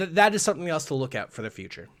 that is something else to look at for the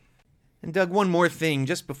future. And Doug, one more thing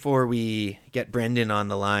just before we get Brendan on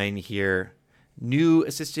the line here. New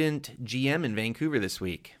assistant GM in Vancouver this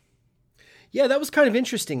week. Yeah, that was kind of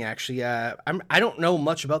interesting, actually. I don't know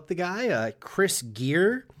much about the guy. Chris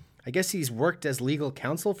Gear, I guess he's worked as legal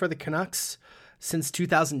counsel for the Canucks since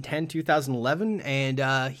 2010, 2011,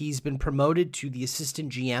 and he's been promoted to the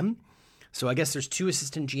assistant GM. So I guess there's 2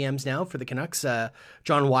 assistant GMs now for the Canucks,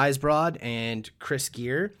 John Weisbrod and Chris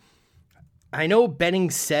Gear. I know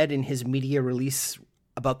Benning said in his media release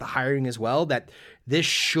about the hiring as well that this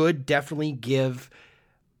should definitely give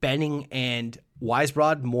Benning and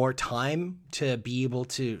Weisbrod more time to be able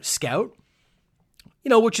to scout,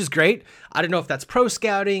 which is great. I don't know if that's pro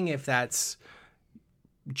scouting, if that's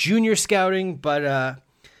junior scouting, but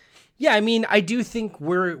yeah, I mean, I do think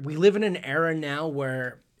we live in an era now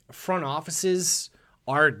where front offices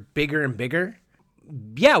are bigger and bigger.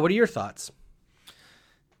 Yeah, what are your thoughts?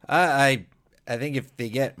 I think if they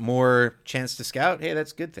get more chance to scout, hey,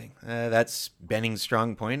 that's a good thing. That's Benning's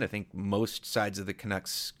strong point. I think most sides of the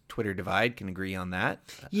Canucks Twitter divide can agree on that.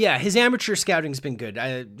 Yeah, his amateur scouting's been good.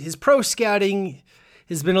 His pro scouting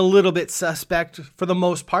has been a little bit suspect for the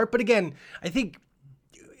most part. But again, I think,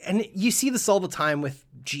 and you see this all the time with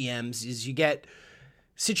GMs, is you get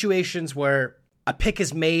situations where a pick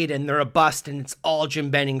is made and they're a bust and it's all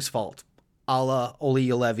Jim Benning's fault, a la Olli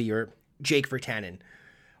Juolevi or Jake Virtanen.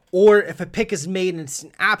 Or if a pick is made and it's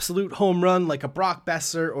an absolute home run, like a Brock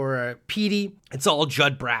Besser or a Petey, it's all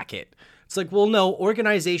Judd Brackett. It's like, well, no,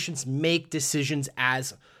 organizations make decisions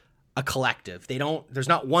as a collective. There's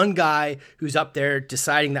not one guy who's up there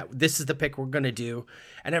deciding that this is the pick we're going to do.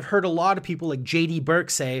 And I've heard a lot of people like JD Burke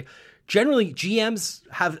say, generally GMs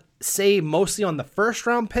have say mostly on the first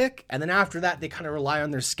round pick. And then after that, they kind of rely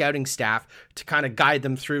on their scouting staff to kind of guide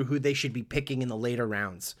them through who they should be picking in the later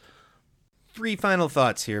rounds. 3 final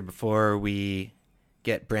thoughts here before we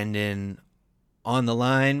get Brendan on the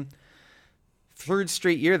line. 3rd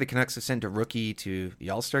straight year, the Canucks have sent a rookie to the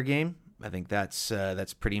All-Star game. I think that's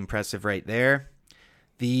pretty impressive right there.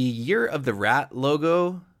 The Year of the Rat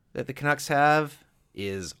logo that the Canucks have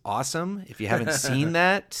is awesome. If you haven't seen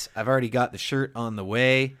that, I've already got the shirt on the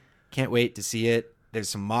way. Can't wait to see it. There's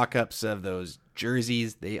some mock-ups of those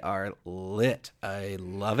jerseys. They are lit. I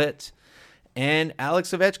love it. And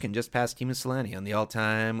Alex Ovechkin just passed Timo Solani on the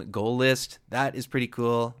all-time goal list. That is pretty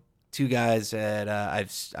cool. 2 guys that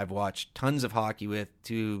I've watched tons of hockey with,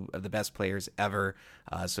 2 of the best players ever.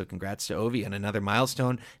 So congrats to Ovi on another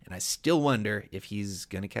milestone. And I still wonder if he's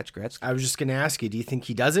going to catch Gretzky. I was just going to ask you, do you think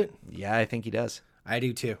he does it? Yeah, I think he does. I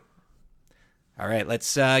do too. All right,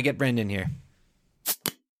 let's get Brendan here.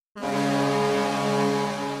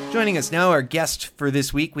 Joining us now, our guest for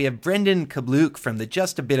this week, we have Brendan Kabluk from the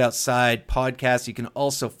Just a Bit Outside podcast. You can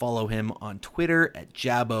also follow him on Twitter at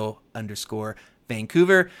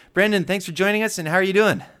Jabo_Vancouver. Brendan, thanks for joining us, and how are you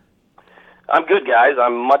doing? I'm good, guys.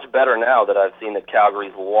 I'm much better now that I've seen that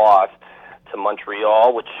Calgary's lost to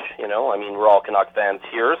Montreal, which, we're all Canuck fans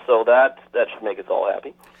here, so that should make us all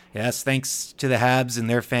happy. Yes, thanks to the Habs and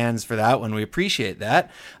their fans for that one. We appreciate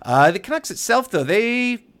that. The Canucks itself, though,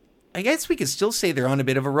 I guess we could still say they're on a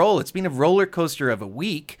bit of a roll. It's been a roller coaster of a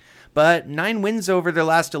week, but 9 wins over their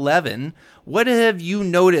last 11. What have you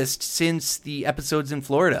noticed since the episodes in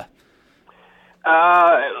Florida?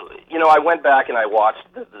 I went back and I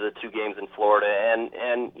watched the 2 games in Florida, and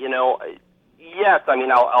yes,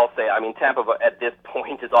 I'll say, Tampa at this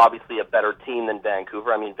point is obviously a better team than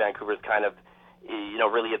Vancouver. Vancouver's kind of,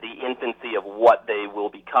 really at the infancy of what they will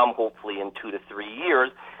become, hopefully, in 2 to 3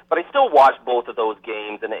 years. But I still watched both of those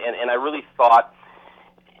games, and I really thought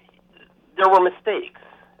there were mistakes.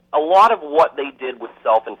 A lot of what they did was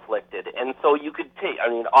self-inflicted, and so you could take,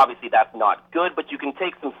 obviously that's not good, but you can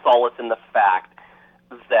take some solace in the fact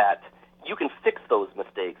that you can fix those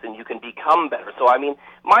mistakes and you can become better. So,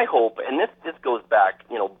 my hope, and this goes back,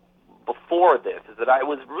 before this, is that I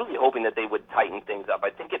was really hoping that they would tighten things up. I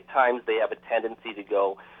think at times they have a tendency to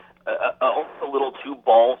go a little too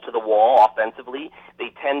balls to the wall offensively.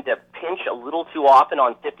 They tend to pinch a little too often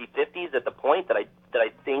on 50-50s at the point that I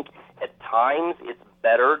think at times it's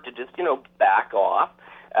better to just, back off.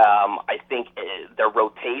 I think their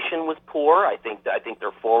rotation was poor. I think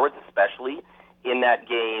their forwards, especially in that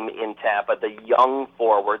game in Tampa, the young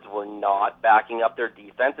forwards were not backing up their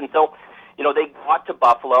defense. And so, they got to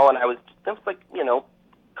Buffalo, and I was like,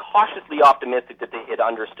 cautiously optimistic that they had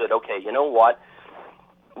understood, okay, you know what?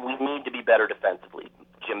 We need to be better defensively.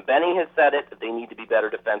 Jim Benning has said it, that they need to be better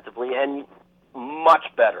defensively, and much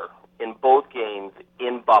better in both games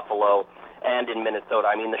in Buffalo and in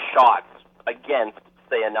Minnesota. The shots against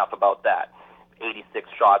say enough about that. 86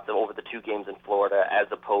 shots over the 2 games in Florida as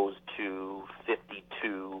opposed to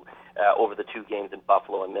 52 over the 2 games in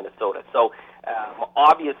Buffalo and Minnesota. So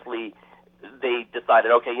obviously they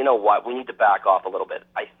decided, okay, you know what, we need to back off a little bit.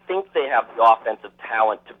 I think they have the offensive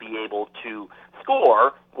talent to be able to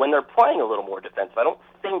score when they're playing a little more defensive. I don't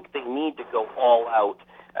think they need to go all out,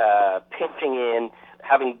 pinching in,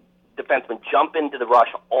 having defensemen jump into the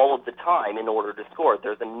rush all of the time in order to score.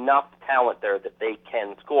 There's enough talent there that they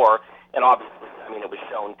can score, and obviously, it was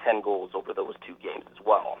shown 10 goals over those 2 games as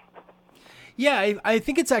well. Yeah, I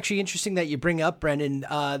think it's actually interesting that you bring up, Brendan,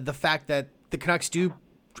 the fact that the Canucks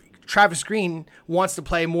Travis Green wants to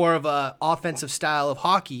play more of a offensive style of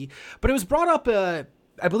hockey, but it was brought up,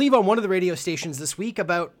 I believe, on one of the radio stations this week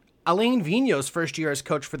about Alain Vigneault's first year as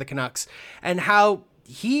coach for the Canucks and how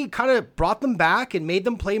he kind of brought them back and made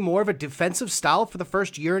them play more of a defensive style for the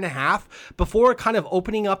first year and a half before kind of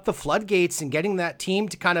opening up the floodgates and getting that team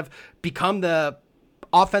to kind of become the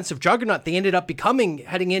offensive juggernaut they ended up becoming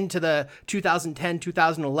heading into the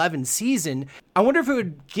 2010-2011 season. I wonder if it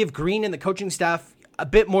would give Green and the coaching staff a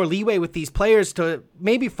bit more leeway with these players to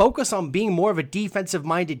maybe focus on being more of a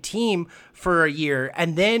defensive-minded team for a year,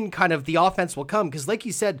 and then kind of the offense will come. Because like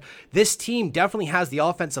you said, this team definitely has the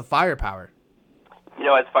offensive firepower.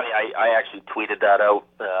 It's funny. I actually tweeted that out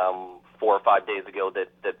 4 or 5 days ago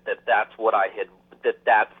that's what I had,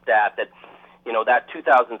 that stat, that, that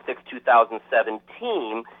 2006-2007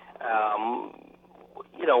 team,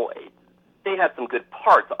 they had some good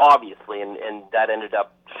parts, obviously, and that ended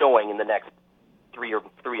up showing in the next 3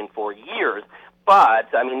 and 4 years.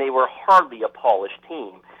 But, they were hardly a polished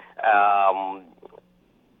team.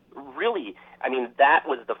 Really, that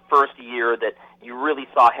was the first year that you really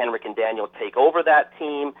saw Henrik and Daniel take over that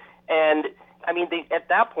team. And, at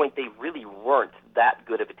that point, they really weren't that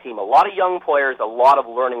good of a team. A lot of young players, a lot of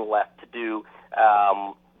learning left to do.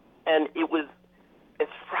 And it was as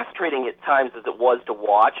frustrating at times as it was to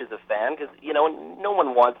watch as a fan because, no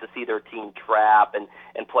one wants to see their team trap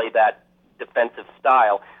and play that defensive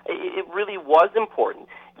style. It really was important.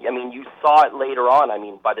 You saw it later on.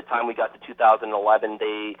 By the time we got to 2011,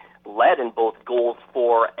 they led in both goals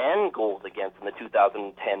for and goals against in the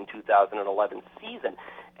 2010-2011 season.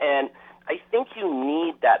 And I think you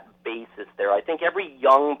need that basis there. I think every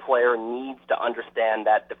young player needs to understand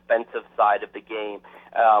that defensive side of the game.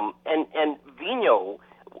 And Vigneault,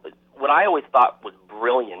 what I always thought was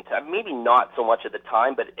brilliant, maybe not so much at the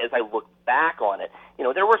time, but as I look back on it,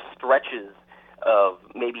 there were stretches of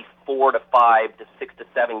maybe 4 to 5 to 6 to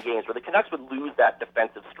 7 games where the Canucks would lose that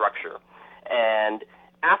defensive structure. And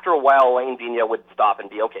after a while, Alain Vigneault would stop and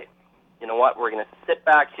be, okay, you know what, we're going to sit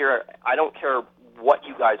back here. I don't care what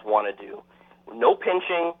you guys want to do. No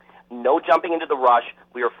pinching, no jumping into the rush.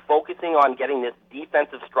 We are focusing on getting this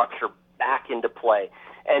defensive structure back into play.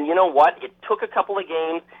 And you know what? It took a couple of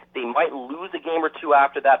games. They might lose a game or two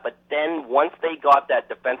after that, but then once they got that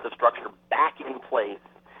defensive structure back in place,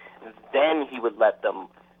 then he would let them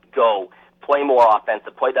go, play more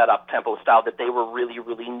offensive, play that up-tempo style that they were really,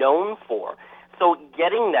 really known for. So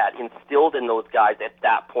getting that instilled in those guys at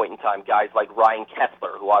that point in time, guys like Ryan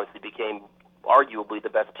Kessler, who obviously became arguably the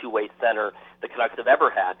best two-way center the Canucks have ever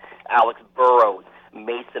had, Alex Burrows,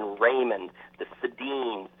 Mason Raymond, the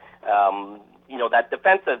Sedins, that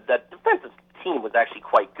defensive team was actually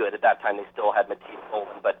quite good. At that time, they still had Mattias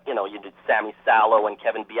Ohlund, but, you did Sammy Salo and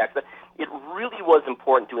Kevin Bieksa. But it really was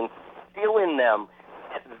important to instill in them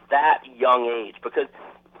at that young age, because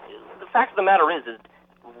the fact of the matter is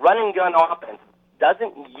run-and-gun offense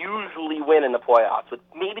doesn't usually win in the playoffs, with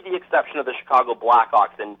maybe the exception of the Chicago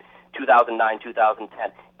Blackhawks in 2009,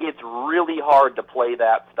 2010. It's really hard to play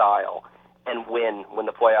that style and win when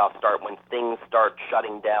the playoffs start, when things start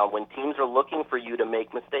shutting down, when teams are looking for you to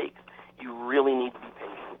make mistakes. You really need to be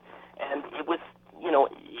patient. And it was,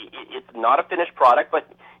 it's not a finished product, but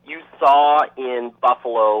you saw in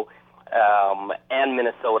Buffalo and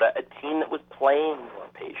Minnesota a team that was playing more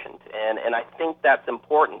patient. And I think that's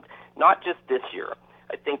important, not just this year.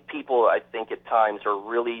 I think people, at times are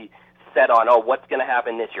really set on, what's going to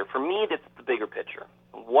happen this year? For me, that's the bigger picture.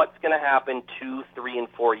 What's going to happen 2, 3, and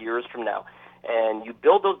 4 years from now? And you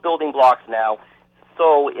build those building blocks now,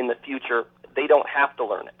 so in the future, they don't have to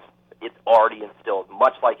learn it. It's already instilled,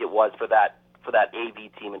 much like it was for that AV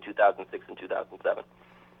team in 2006 and 2007.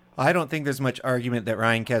 I don't think there's much argument that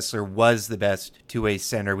Ryan Kessler was the best two-way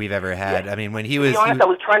center we've ever had. Yeah. I mean, when he was... To be honest, I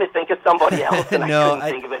was trying to think of somebody else, and no,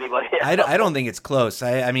 I couldn't think of anybody else. I don't think it's close.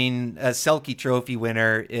 I mean, a Selke Trophy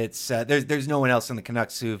winner, it's there's no one else in the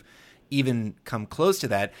Canucks who've even come close to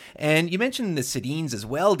that. And you mentioned the Sedins as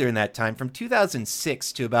well during that time. From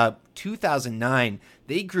 2006 to about 2009,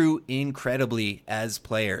 they grew incredibly as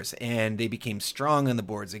players, and they became strong on the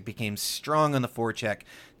boards. They became strong on the forecheck.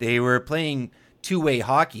 They were playing two-way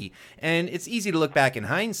hockey, and it's easy to look back in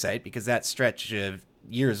hindsight because that stretch of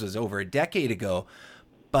years was over a decade ago.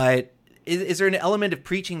 But is there an element of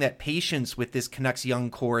preaching that patience with this Canucks young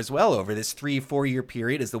core as well over this 3-4 year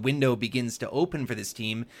period as the window begins to open for this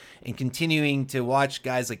team, and continuing to watch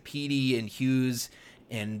guys like Petey and Hughes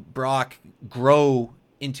and Brock grow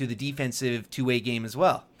into the defensive two-way game as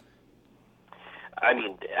well? I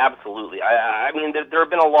mean, absolutely. I mean, there have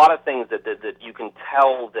been a lot of things that you can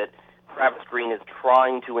tell that Travis Green is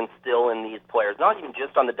trying to instill in these players, not even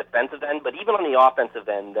just on the defensive end, but even on the offensive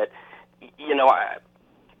end, that,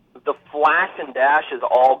 the flash and dash is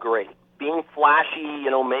all great. Being flashy,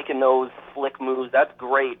 making those slick moves, that's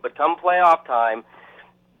great. But come playoff time,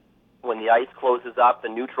 when the ice closes up, the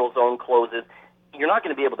neutral zone closes, you're not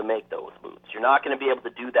going to be able to make those moves. You're not going to be able to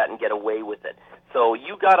do that and get away with it. So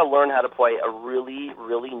you got to learn how to play a really,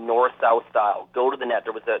 really north-south style. Go to the net.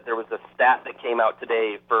 There was a stat that came out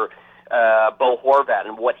today for Bo Horvat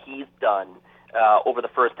and what he's done over the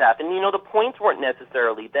first half. And, the points weren't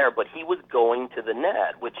necessarily there, but he was going to the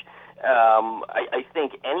net, which I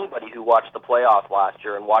think anybody who watched the playoffs last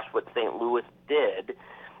year and watched what St. Louis did,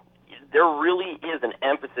 there really is an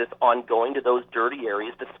emphasis on going to those dirty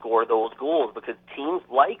areas to score those goals, because teams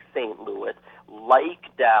like St. Louis, like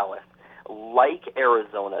Dallas, like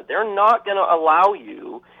Arizona, they're not going to allow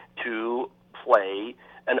you to play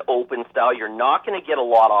an open style. You're not going to get a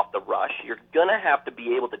lot off the rush. You're going to have to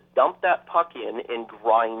be able to dump that puck in and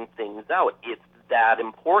grind things out. It's that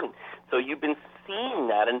important. So you've been seeing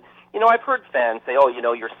that. And, I've heard fans say,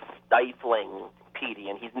 you're stifling Petey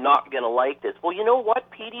and he's not going to like this. Well, you know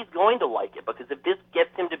what? Petey's going to like it, because if this gets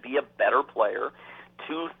him to be a better player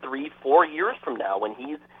 2, 3, 4 years from now, when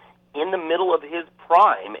he's in the middle of his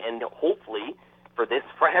prime, and hopefully for this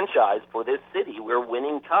franchise, for this city, we're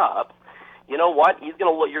winning cups, you know what? You're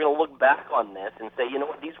going to look back on this and say,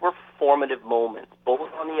 these were formative moments, both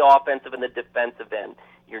on the offensive and the defensive end.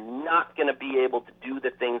 You're not going to be able to do the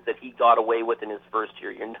things that he got away with in his first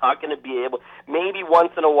year. You're not going to be able, maybe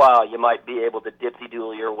once in a while you might be able to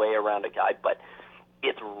dipsy-doodle your way around a guy, but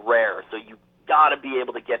it's rare. So you got to be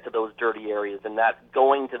able to get to those dirty areas, and that's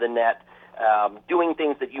going to the net, doing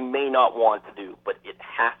things that you may not want to do, but it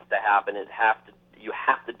has to happen. You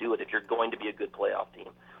have to do it if you're going to be a good playoff team.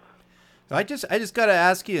 So I just got to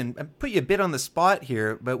ask you, and put you a bit on the spot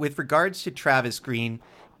here, but with regards to Travis Green,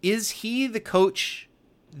 is he the coach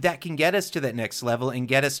that can get us to that next level and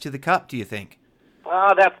get us to the cup, do you think?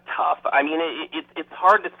 That's tough. I mean, it's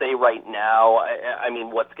hard to say right now. I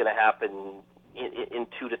mean, what's going to happen in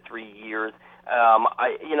 2 to 3 years.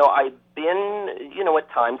 I've been, at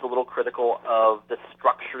times a little critical of the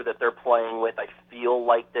structure that they're playing with. I feel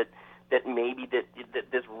like that maybe that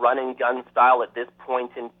this run and gun style at this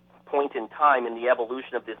point in time in the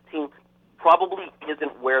evolution of this team probably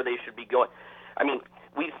isn't where they should be going. I mean,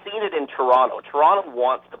 we've seen it in Toronto. Toronto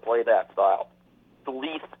wants to play that style. The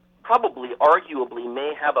Leafs probably, arguably,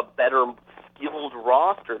 may have a better skilled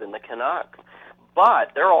roster than the Canucks.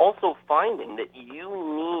 But they're also finding that you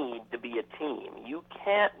need to be a team. You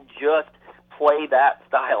can't just play that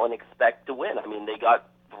style and expect to win. I mean, they got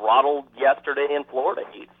throttled yesterday in Florida,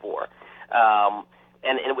 8-4.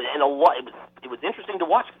 And it was interesting to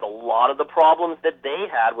watch because a lot of the problems that they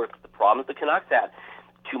had were the problems the Canucks had.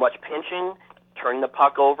 Too much pinching, turning the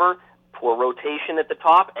puck over, poor rotation at the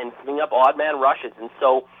top, and giving up odd man rushes. And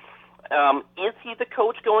so, is he the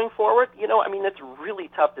coach going forward? I mean, it's really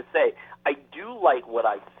tough to say. I do like what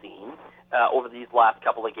I've seen over these last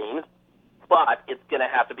couple of games, but it's going to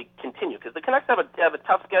have to be continued because the Canucks have a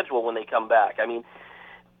tough schedule when they come back. I mean,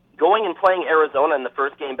 going and playing Arizona in the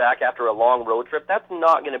first game back after a long road trip, that's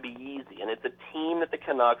not going to be easy. And it's a team that the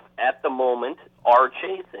Canucks, at the moment, are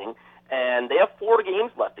chasing, and they have 4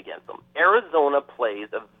 games left against them. Arizona plays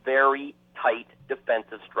a very tight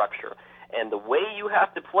defensive structure. And the way you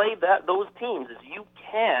have to play those teams is you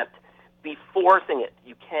can't be forcing it.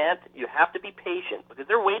 You have to be patient because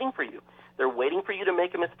they're waiting for you. They're waiting for you to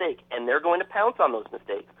make a mistake, and they're going to pounce on those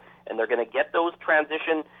mistakes. And they're going to get those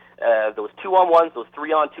transition, those 2-on-1s, those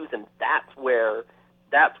 3-on-2s, and that's where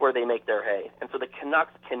they make their hay. And so the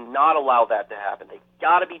Canucks cannot allow that to happen. They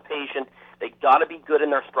got to be patient. They got to be good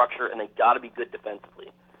in their structure, and they got to be good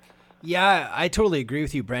defensively. Yeah, I totally agree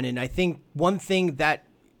with you, Brendan. I think one thing that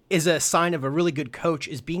is a sign of a really good coach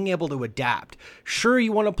is being able to adapt. Sure,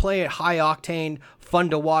 you want to play a high-octane,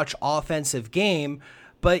 fun-to-watch offensive game,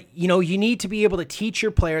 but, you need to be able to teach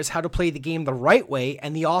your players how to play the game the right way,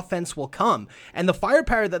 and the offense will come. And the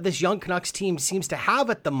firepower that this young Canucks team seems to have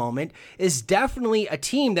at the moment is definitely a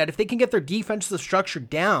team that if they can get their defensive structure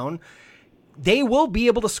down, they will be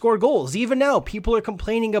able to score goals. Even now, people are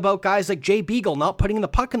complaining about guys like Jay Beagle not putting the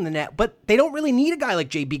puck in the net, but they don't really need a guy like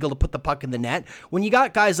Jay Beagle to put the puck in the net. When you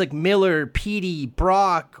got guys like Miller, Petey,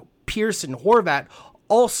 Brock, Pearson, Horvat,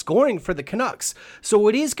 all scoring for the Canucks. So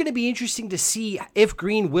it is going to be interesting to see if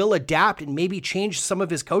Green will adapt and maybe change some of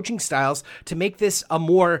his coaching styles to make this a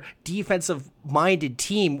more defensive-minded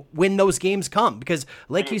team when those games come. Because,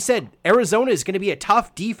 like you said, Arizona is going to be a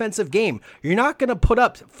tough defensive game. You're not going to put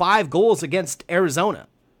up 5 goals against Arizona.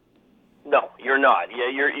 No, you're not. Yeah,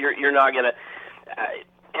 you're not going to.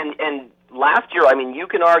 And last year, I mean, you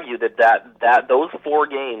can argue that those 4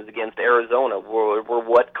 games against Arizona were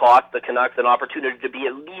what cost the Canucks an opportunity to be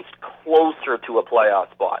at least closer to a playoff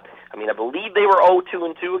spot. I mean, I believe they were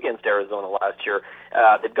 0-2-2 against Arizona last year.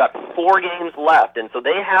 They've got 4 games left, and so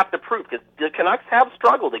they have to prove, because the Canucks have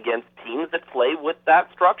struggled against teams that play with that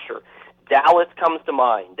structure. Dallas comes to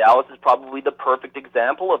mind. Dallas is probably the perfect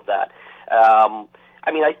example of that.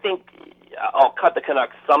 I mean, I think I'll cut the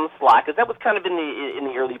Canucks some slack, because that was kind of in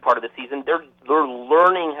the early part of the season. They're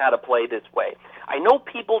learning how to play this way. I know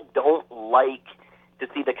people don't like to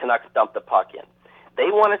see the Canucks dump the puck in. They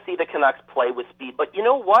want to see the Canucks play with speed. But you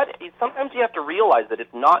know what? Sometimes you have to realize that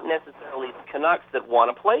it's not necessarily the Canucks that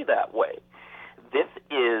want to play that way. This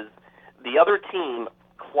is the other team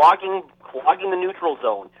clogging the neutral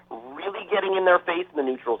zone, really getting in their face in the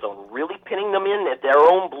neutral zone, really pinning them in at their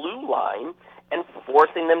own blue line and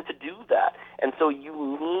forcing them to do that. And so you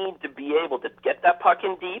need to be able to get that puck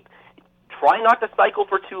in deep, try not to cycle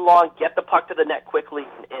for too long, get the puck to the net quickly,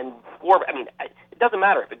 and score. I mean, it doesn't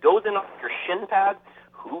matter. If it goes in off your shin pads,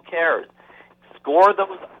 who cares? Score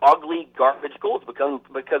those ugly garbage goals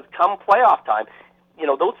because come playoff time, you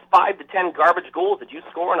know, those 5 to 10 garbage goals that you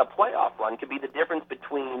score in a playoff run could be the difference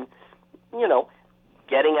between, you know,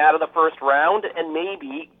 getting out of the first round and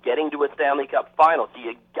maybe getting to a Stanley Cup final. So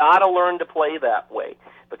you got to learn to play that way,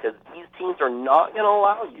 because these teams are not going to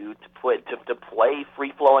allow you to play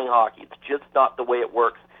free-flowing hockey. It's just not the way it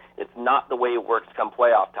works. It's not the way it works come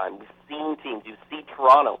playoff time. We've seen teams. You see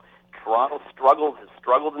Toronto. Toronto has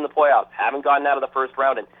struggled in the playoffs, haven't gotten out of the first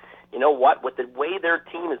round. And you know what? With the way their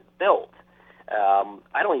team is built,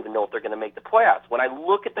 I don't even know if they're going to make the playoffs. When I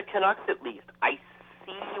look at the Canucks, at least, I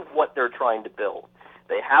see what they're trying to build.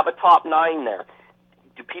 They have a top 9 there.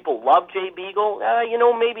 Do people love Jay Beagle? You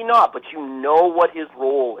know, maybe not, but you know what his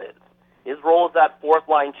role is. His role is that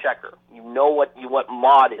fourth-line checker. You know what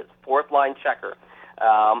Maude is, fourth-line checker.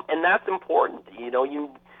 And that's important. You know,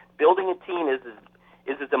 building a team is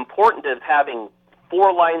as important as having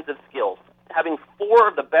 4 lines of skills. Having 4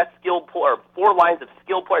 of the best skilled players, 4 lines of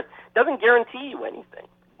skilled players, doesn't guarantee you anything.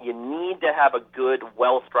 You need to have a good,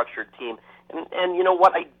 well-structured team. And you know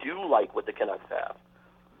what? I do like what the Canucks have.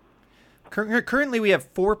 Currently, we have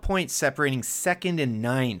 4 points separating second and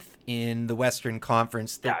ninth in the Western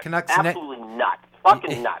Conference. The Canucks absolutely nuts.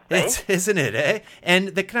 fucking nuts, eh? Isn't it, eh? And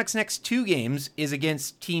the Canucks' next 2 games is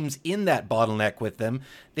against teams in that bottleneck with them.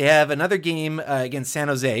 They have another game against San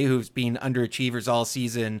Jose, who's been underachievers all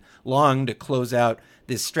season long, to close out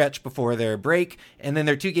this stretch before their break. And then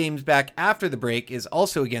their 2 games back after the break is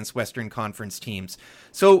also against Western Conference teams.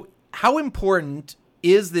 So how important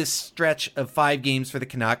is this stretch of 5 games for the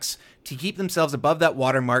Canucks to keep themselves above that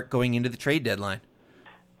watermark going into the trade deadline?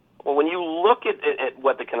 Well, when you look at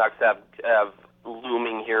what the Canucks have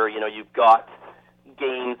looming here, you've got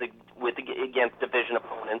games against division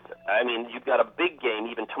opponents. I mean, you've got a big game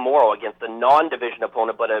even tomorrow against a non-division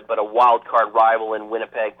opponent, but a wild card rival in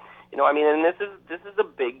Winnipeg. And this is a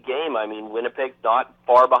big game. I mean, Winnipeg's not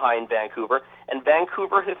far behind Vancouver, and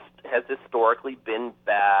Vancouver has historically been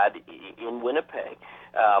bad in Winnipeg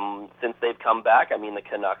since they've come back. I mean, the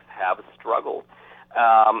Canucks have struggled,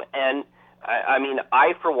 and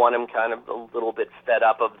I for one am kind of a little bit fed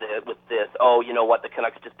up with this. Oh, you know what? The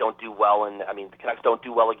Canucks just don't do well, and the Canucks don't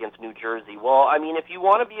do well against New Jersey. Well, I mean, if you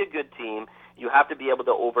want to be a good team, you have to be able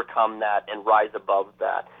to overcome that and rise above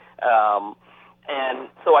that. And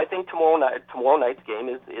so I think tomorrow night's game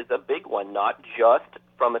is a big one, not just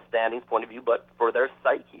from a standings point of view, but for their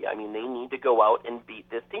psyche. I mean, they need to go out and beat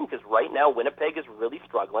this team because right now Winnipeg is really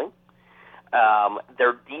struggling.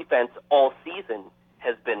 Their defense all season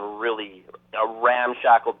has been really a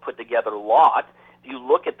ramshackled, put-together lot. If you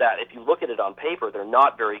look at it on paper, they're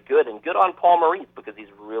not very good. And good on Paul Maurice because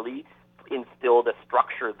he's really instilled a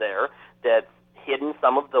structure there that's hidden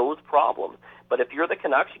some of those problems. But if you're the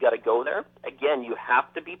Canucks, you got to go there. Again, you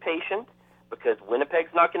have to be patient because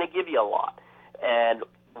Winnipeg's not going to give you a lot. And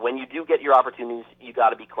when you do get your opportunities, you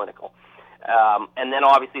got to be clinical. And then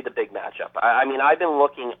obviously the big matchup. I've been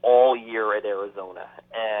looking all year at Arizona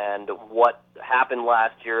and what happened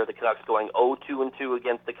last year, the Canucks going 0-2-2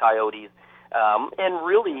 against the Coyotes, and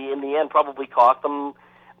really in the end probably cost them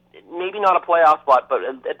maybe not a playoff spot, but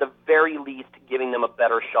at the very least giving them a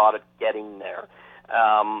better shot at getting there.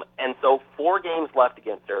 And so 4 games left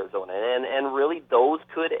against Arizona, and really those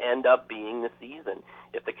could end up being the season.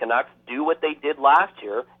 If the Canucks do what they did last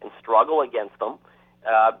year and struggle against them,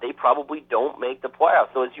 they probably don't make the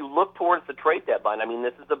playoffs. So as you look towards the trade deadline,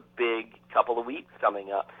 this is a big couple of weeks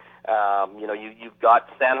coming up. You've got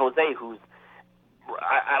San Jose, who's,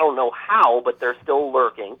 I don't know how, but they're still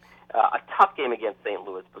lurking. A tough game against St.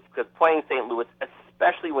 Louis, because playing St. Louis,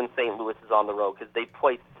 especially when St. Louis is on the road, because they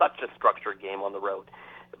play such a structured game on the road,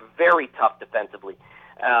 very tough defensively.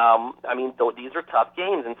 These are tough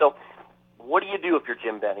games, and so what do you do if you're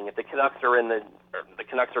Jim Benning? If the Canucks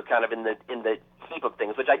are kind of in the heap of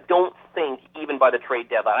things, which I don't think even by the trade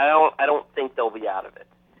deadline, I don't think they'll be out of it.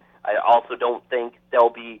 I also don't think they'll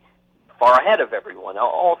be far ahead of everyone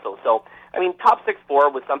also. So, top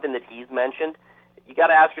 6-4 was something that he's mentioned. You got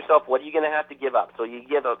to ask yourself, what are you going to have to give up? So you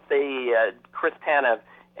give up, say, Chris Tanev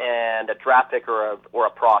and a draft pick or a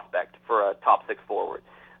prospect for a top 6 forward.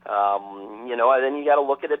 And then you got to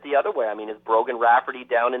look at it the other way. Is Brogan Rafferty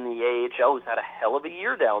down in the AHL, who's had a hell of a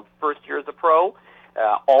year down, first year as a pro,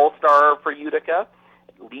 all-star for Utica,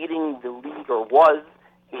 leading the league, or was,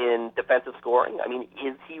 in defensive scoring?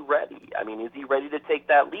 Is he ready? Is he ready to take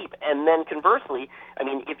that leap? And then conversely,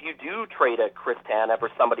 if you do trade a Chris Tanev or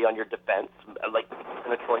somebody on your defense, like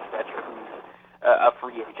a Troy Fletcher, who's a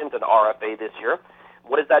free agent, an RFA this year,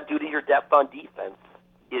 what does that do to your depth on defense?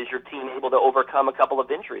 Is your team able to overcome a couple of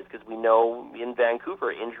injuries? Because we know in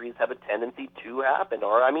Vancouver, injuries have a tendency to happen.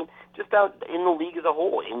 Or, just out in the league as a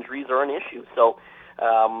whole, injuries are an issue. So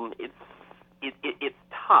it's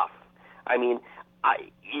tough.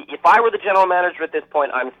 If I were the general manager at this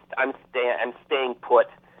point, I'm staying put.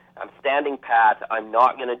 I'm standing pat. I'm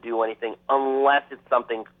not going to do anything unless it's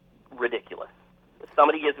something ridiculous. If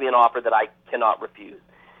somebody gives me an offer that I cannot refuse.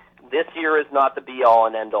 This year is not the be-all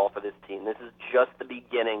and end-all for this team. This is just the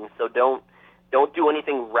beginning. So don't do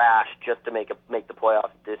anything rash just to make the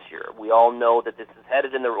playoffs this year. We all know that this is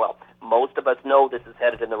headed most of us know this is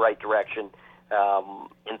headed in the right direction.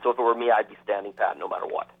 And so if it were me, I'd be standing pat no matter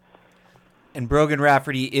what. And Brogan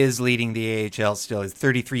Rafferty is leading the AHL still. He's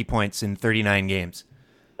 33 points in 39 games.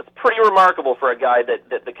 That's pretty remarkable for a guy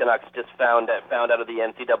that the Canucks just found out of the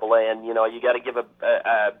NCAA. And, you got to give a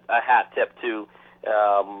hat tip to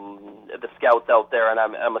the scouts out there. And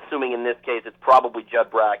I'm assuming in this case it's probably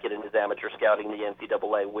Judd Brackett and his amateur scouting in the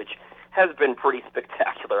NCAA, which has been pretty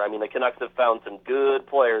spectacular. The Canucks have found some good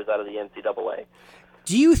players out of the NCAA.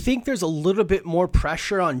 Do you think there's a little bit more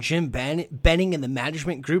pressure on Jim Benning and the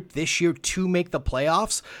management group this year to make the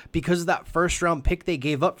playoffs because of that first-round pick they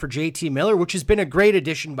gave up for JT Miller, which has been a great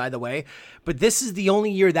addition, by the way, but this is the only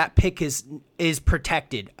year that pick is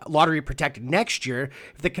protected, lottery protected. Next year,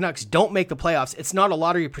 if the Canucks don't make the playoffs, it's not a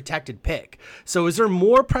lottery protected pick. So is there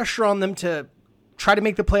more pressure on them to try to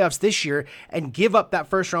make the playoffs this year and give up that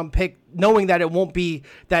first-round pick, knowing that it won't be,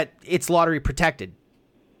 that it's lottery protected?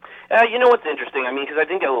 You know what's interesting? I mean, because I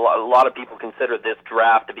think a lot of people consider this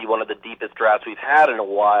draft to be one of the deepest drafts we've had in a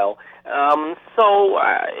while.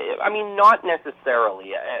 I mean, not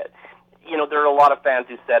necessarily. There are a lot of fans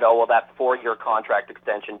who said, oh, well, that 4-year contract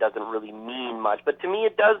extension doesn't really mean much. But to me,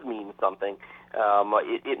 it does mean something.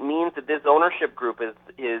 It means that this ownership group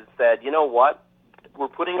is said, you know what? We're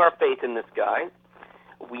putting our faith in this guy.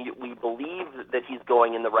 We believe that he's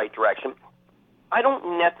going in the right direction. I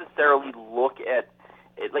don't necessarily look at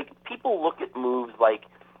people look at moves like,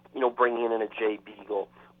 bringing in a Jay Beagle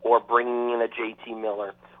or bringing in a JT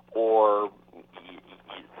Miller or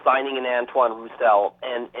signing an Antoine Roussel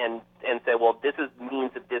and say, well,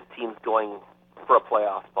 means that this team's going for a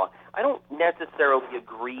playoff spot. I don't necessarily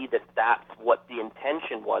agree that that's what the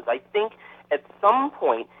intention was. I think at some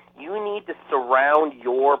point you need to surround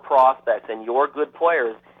your prospects and your good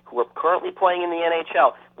players who are currently playing in the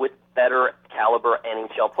NHL with better caliber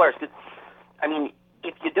NHL players. Because, I mean,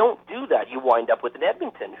 if you don't do that, you wind up with an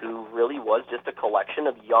Edmonton who really was just a collection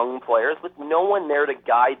of young players with no one there to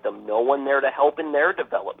guide them, no one there to help in their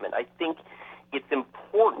development. I think it's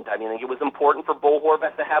important. I mean, it was important for Bo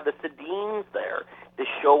Horvath to have the Sedins there to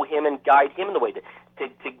show him and guide him in the way, to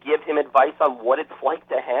give him advice on what it's like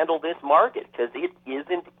to handle this market, because it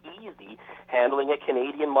isn't easy handling a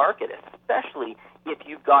Canadian market, especially if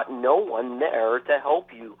you've got no one there to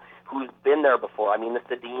help you who's been there before. I mean, the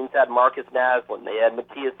Sedins had Marcus Naslund, they had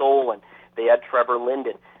Matthias Olin, they had Trevor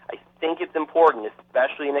Linden. I think it's important,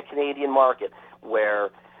 especially in a Canadian market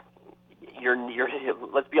where you're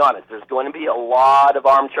let's be honest, there's going to be a lot of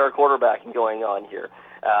armchair quarterbacking going on here.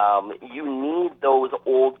 You need those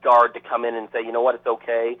old guard to come in and say, you know what, it's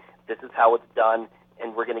okay, this is how it's done,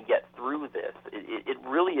 and we're going to get through this. It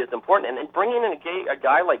really is important. And bringing in a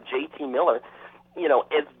guy like JT Miller,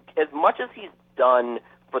 as much as he's done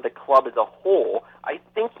for the club as a whole, I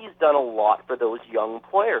think he's done a lot for those young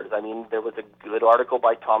players. I mean, there was a good article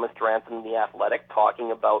by Thomas Dranson in The Athletic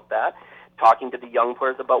talking about that, talking to the young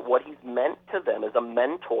players about what he's meant to them as a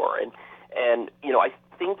mentor. And I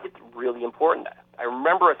think it's really important. I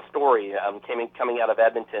remember a story coming out of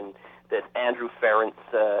Edmonton that Andrew Ference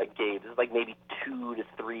gave. This is like maybe 2 to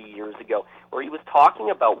 3 years ago, where he was talking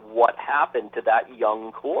about what happened to that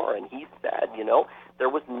young core. And he said, there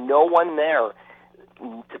was no one there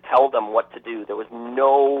to tell them what to do. There was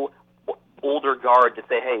no older guard to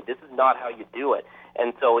say, hey, this is not how you do it.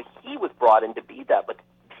 And so he was brought in to be that, but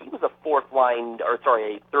he was a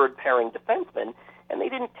third pairing defenseman, and they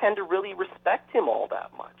didn't tend to really respect him all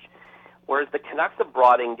that much. Whereas the Canucks have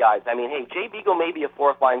brought in guys. I mean, hey, Jay Beagle may be a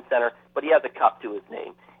fourth-line center, but he has a cup to his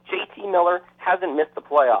name. JT Miller hasn't missed the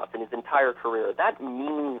playoffs in his entire career. That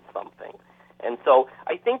means something. And so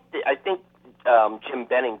I think Jim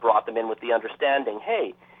Benning brought them in with the understanding,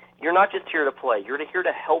 hey, you're not just here to play. You're here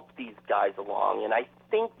to help these guys along. And I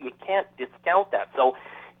think you can't discount that. So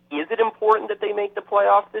is it important that they make the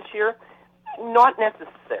playoffs this year? Not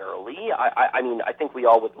necessarily. I mean, I think we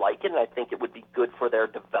all would like it, and I think it would be good for their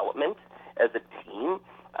development as a team.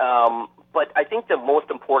 But I think the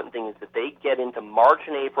most important thing is that they get into March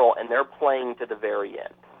and April, and they're playing to the very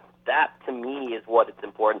end. That, to me, is what it's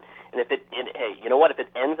important. And hey, you know what? If it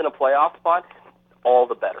ends in a playoff spot, all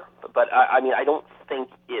the better. But, I mean, I don't think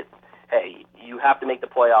it's, hey, you have to make the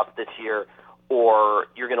playoffs this year or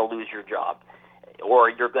you're going to lose your job.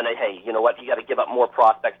 Or you're going to, hey, you know what, you got to give up more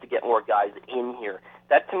prospects to get more guys in here.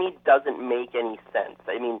 That, to me, doesn't make any sense.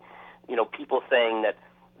 I mean, people saying that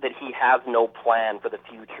he has no plan for the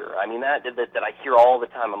future. I mean, that I hear all the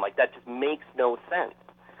time. I'm like, that just makes no sense.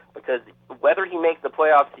 Because whether he makes the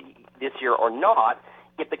playoffs this year or not,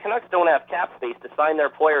 if the Canucks don't have cap space to sign their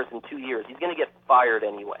players in 2 years, he's going to get fired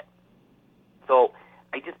anyway. So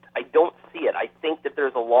I don't see it. I think that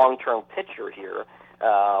there's a long-term picture here.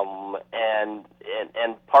 And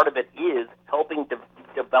part of it is helping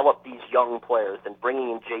develop these young players, and bringing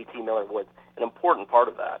in JT Miller was an important part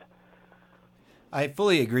of that. I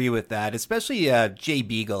fully agree with that, especially Jay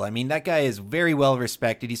Beagle. I mean, that guy is very well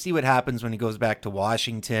respected. You see what happens when he goes back to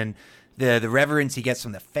Washington, the reverence he gets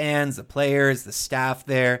from the fans, the players, the staff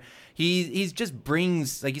there. He's just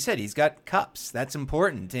brings, like you said, he's got cups. That's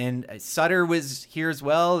important. And Sutter was here as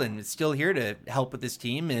well and is still here to help with this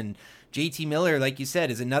team. And JT Miller, like you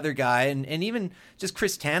said, is another guy, and even just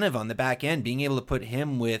Chris Tanev on the back end, being able to put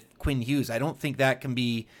him with Quinn Hughes, I don't think that can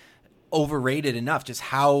be overrated enough, just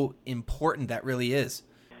how important that really is.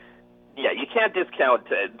 Yeah, you can't discount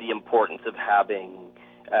the importance of having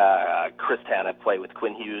Chris Tanev play with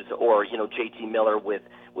Quinn Hughes, or JT Miller with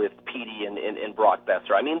Petey and Brock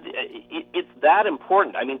Besser. I mean, it's that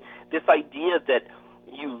important. I mean, this idea that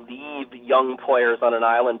you leave young players on an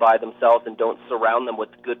island by themselves and don't surround them with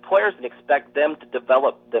good players and expect them to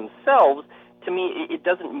develop themselves, to me, it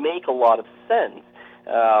doesn't make a lot of sense.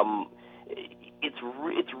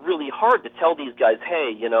 It's really hard to tell these guys,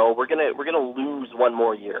 hey, we're gonna lose one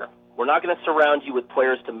more year. We're not going to surround you with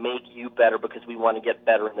players to make you better because we want to get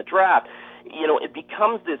better in the draft. It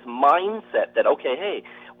becomes this mindset that, okay, hey,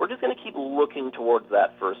 we're just going to keep looking towards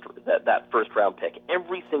that first round pick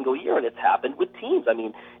every single year, and it's happened with teams. I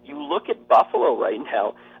mean, you look at Buffalo right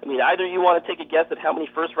now. I mean, either you want to take a guess at how many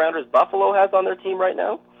first rounders Buffalo has on their team right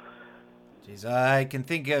now? Jeez, I can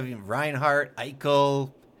think of Reinhart,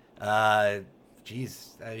 Eichel. I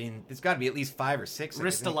mean, it's got to be at least 5 or 6.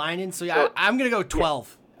 Ristolainen. So yeah, I'm going to go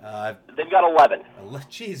 12. They've got 11.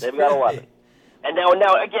 Jeez, they've got 11. And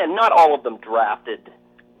now again, not all of them drafted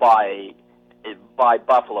by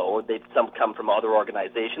Buffalo. Some come from other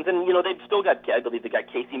organizations, and they've still got. I believe they got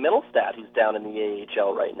Casey Middlestat, who's down in the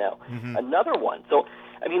AHL right now. Mm-hmm. Another one. So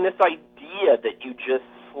I mean, this idea that you just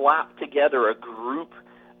slap together a group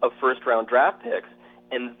of first-round draft picks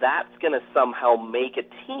and that's going to somehow make a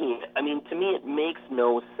team. I mean, to me, it makes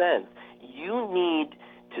no sense. You need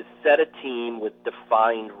to set a team with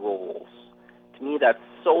defined roles. To me, that's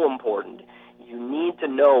so important. You need to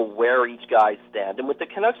know where each guy stands. And with the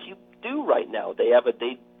Canucks, you do right now. They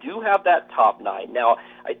do have that top 9. Now,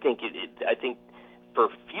 I think for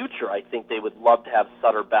future, I think they would love to have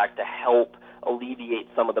Sutter back to help alleviate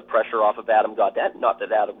some of the pressure off of Adam Gaudette. Not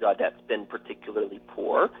that Adam Gaudette's been particularly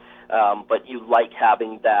poor, but you like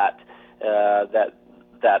having that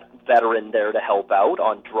veteran there to help out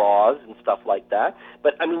on draws and stuff like that.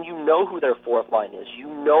 But, I mean, you know who their fourth line is. You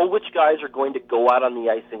know which guys are going to go out on the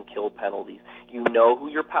ice and kill penalties. You know who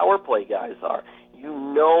your power play guys are. You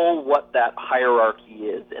know what that hierarchy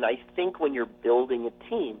is. And I think when you're building a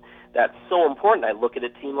team, that's so important. I look at a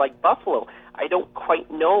team like Buffalo. I don't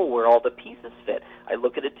quite know where all the pieces fit. I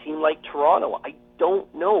look at a team like Toronto. I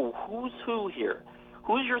don't know who's who here.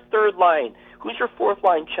 Who's your third line? Who's your fourth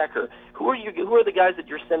line checker? Who are the guys that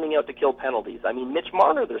you're sending out to kill penalties? I mean, Mitch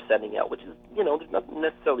Marner they're sending out, which is, there's nothing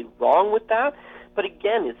necessarily wrong with that. But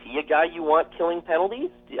again, is he a guy you want killing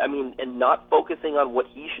penalties? I mean, and not focusing on what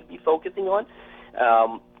he should be focusing on?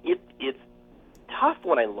 It's tough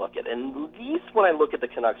when I look at it. And at least when I look at the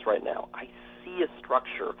Canucks right now, I see a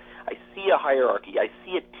structure. I see a hierarchy. I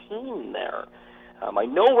see a team there. I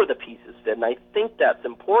know where the pieces fit, and I think that's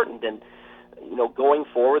important. And going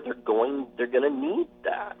forward, they're going to need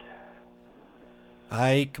that.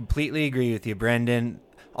 I completely agree with you, Brendan.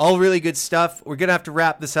 All really good stuff. We're going to have to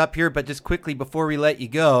wrap this up here, but just quickly before we let you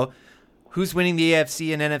go, who's winning the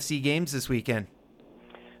AFC and NFC games this weekend?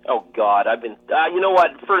 Oh God, I've been. You know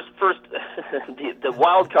what? First, the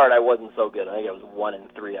wild card I wasn't so good. I think I was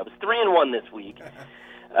 1-3. I was 3-1 this week,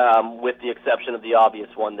 with the exception of the obvious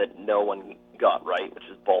one that no one got right, which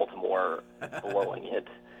is Baltimore blowing it.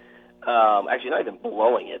 Actually, not even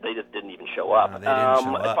blowing it. They just didn't even show up. No, they didn't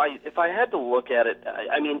show up. If I had to look at it,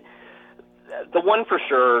 I mean, the one for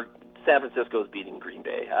sure, San Francisco is beating Green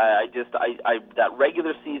Bay. That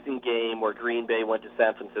regular season game where Green Bay went to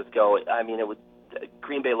San Francisco. I mean,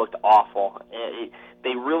 Green Bay looked awful.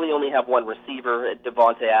 They really only have one receiver,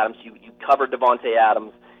 Devontae Adams. You cover Devontae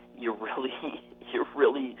Adams. You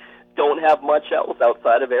really don't have much else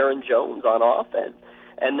outside of Aaron Jones on offense.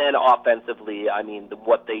 And then offensively, I mean,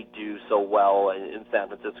 what they do so well in San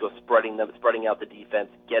Francisco, spreading out the defense,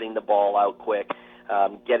 getting the ball out quick,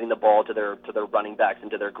 getting the ball to their running backs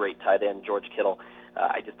and to their great tight end, George Kittle.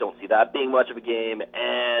 I just don't see that being much of a game.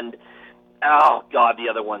 And, oh, God, the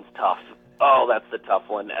other one's tough. Oh, that's the tough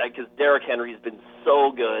one, because Derrick Henry's been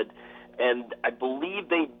so good, and I believe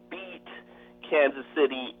they beat Kansas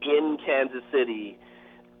City in Kansas City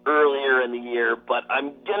earlier in the year, but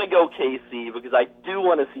I'm going to go KC because I do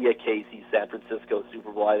want to see a KC-San Francisco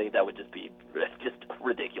Super Bowl. I think that would just be just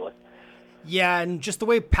ridiculous. Yeah, and just the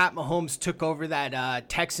way Pat Mahomes took over that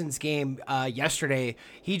Texans game yesterday,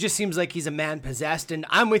 he just seems like he's a man possessed. And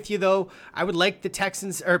I'm with you, though. I would like the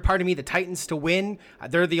Titans to win.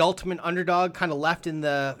 They're the ultimate underdog, kind of left in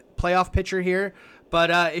the playoff picture here. But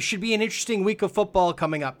it should be an interesting week of football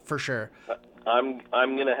coming up for sure. I'm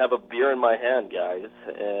going to have a beer in my hand, guys.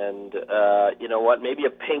 And you know what? Maybe a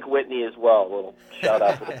Pink Whitney as well. A little shout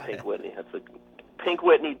out to the Pink Whitney. That's a Pink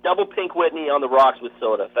Whitney, double Pink Whitney on the rocks with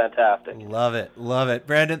soda. Fantastic. Love it. Love it.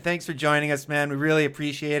 Brandon, thanks for joining us, man. We really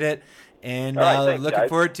appreciate it. And thanks, looking guys.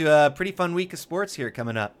 forward to a pretty fun week of sports here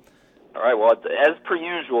coming up. All right, well, as per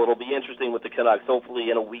usual, it'll be interesting with the Canucks.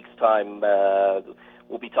 Hopefully in a week's time,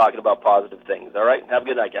 we'll be talking about positive things. All right? Have a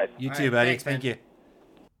good night, guys. You All too, right, buddy. thanks, Thank man. you.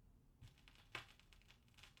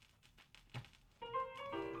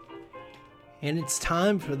 And it's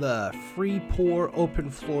time for the free pour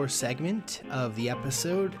open floor segment of the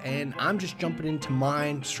episode. And I'm just jumping into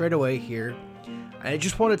mine straight away here. I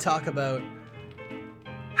just want to talk about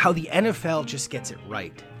how the NFL just gets it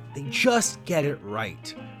right. They just get it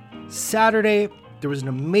right. Saturday, there was an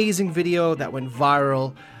amazing video that went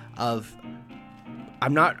viral of,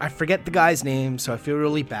 I forget the guy's name, so I feel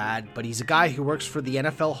really bad, but he's a guy who works for the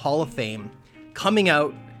NFL Hall of Fame, coming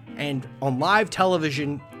out and on live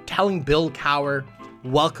television telling Bill Cowher,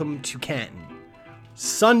 welcome to Canton.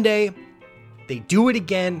 Sunday, they do it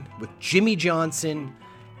again with Jimmy Johnson,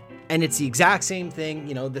 and it's the exact same thing.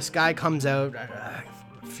 You know, this guy comes out, I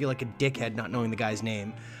feel like a dickhead not knowing the guy's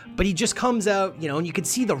name, but he just comes out, you know, and you can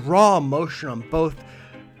see the raw emotion on both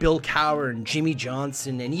Bill Cowher and Jimmy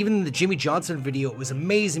Johnson. And even in the Jimmy Johnson video, it was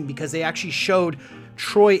amazing because they actually showed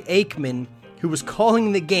Troy Aikman, who was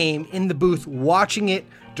calling the game, in the booth, watching it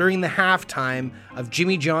during the halftime of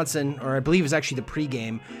Jimmy Johnson, or I believe it was actually the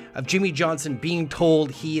pregame, of Jimmy Johnson being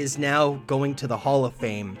told he is now going to the Hall of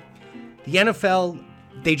Fame. The NFL,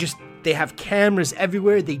 they have cameras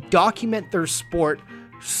everywhere. They document their sport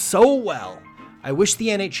so well. I wish the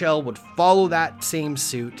NHL would follow that same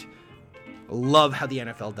suit. Love how the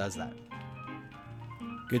NFL does that.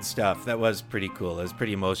 Good stuff. That was pretty cool. It was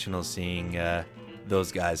pretty emotional seeing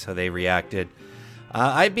those guys, how they reacted.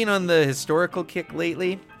 I've been on the historical kick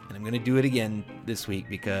lately, and I'm going to do it again this week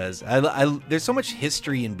because there's so much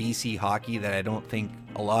history in BC hockey that I don't think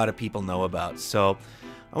a lot of people know about. So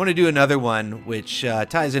I want to do another one which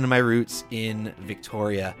ties into my roots in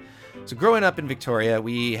Victoria. So growing up in Victoria,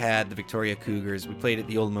 we had the Victoria Cougars. We played at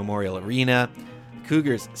the old Memorial Arena. The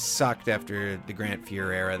Cougars sucked after the Grant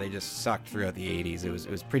Fuhr era. They just sucked throughout the 80s. It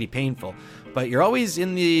was pretty painful. But you're always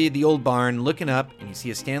in the old barn looking up, and you see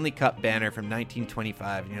a Stanley Cup banner from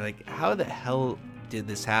 1925, and you're like, how the hell did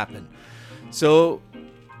this happen? So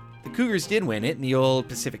the Cougars did win it in the old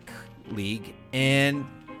Pacific League, and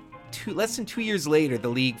less than 2 years later, the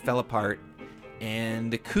league fell apart,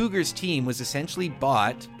 and the Cougars team was essentially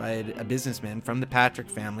bought by a businessman from the Patrick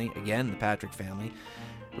family. Again, the Patrick family.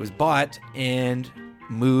 It was bought and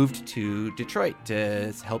moved to Detroit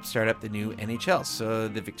to help start up the new NHL. So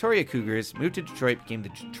the Victoria Cougars moved to Detroit, became the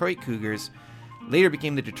Detroit Cougars, later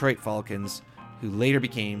became the Detroit Falcons, who later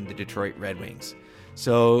became the Detroit Red Wings.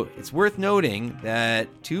 So it's worth noting that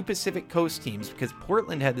two Pacific Coast teams, because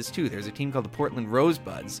Portland had this too, there's a team called the Portland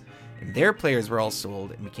Rosebuds, and their players were all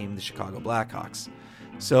sold and became the Chicago Blackhawks.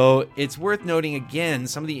 So it's worth noting again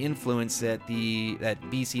some of the influence that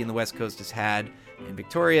BC and the West Coast has had in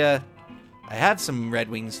Victoria. I have some Red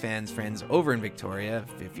Wings friends over in Victoria.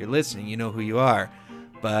 If you're listening, you know who you are.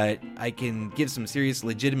 But I can give some serious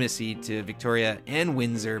legitimacy to Victoria and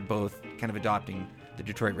Windsor both kind of adopting the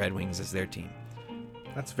Detroit Red Wings as their team.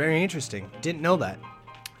 That's very interesting. Didn't know that.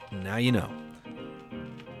 Now you know.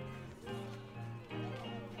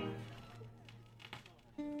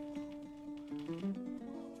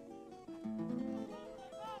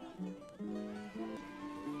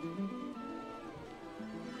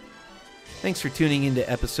 Thanks for tuning into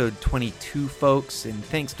episode 22, folks, and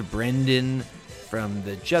thanks to Brendan from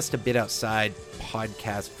the Just a Bit Outside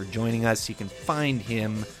podcast for joining us. You can find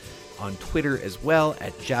him on Twitter as well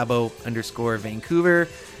at Jabo_Vancouver.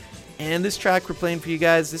 And this track we're playing for you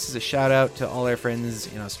guys, this is a shout out to all our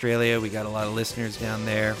friends in Australia. We got a lot of listeners down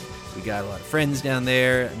there. We got a lot of friends down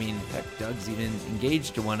there. I mean, heck, Doug's even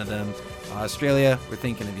engaged to one of them. Australia, we're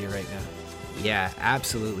thinking of you right now. Yeah,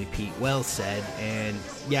 absolutely, Pete. Well said. And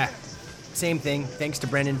yeah, same thing. Thanks to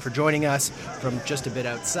Brendan for joining us from Just a Bit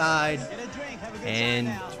Outside. And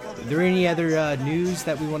are there any other news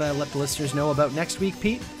that we want to let the listeners know about next week,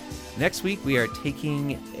 Pete? Next week, we are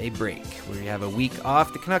taking a break. We have a week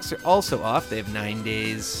off. The Canucks are also off. They have 9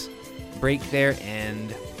 days break there,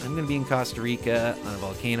 and I'm going to be in Costa Rica on a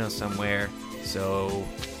volcano somewhere, so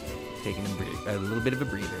taking a little bit of a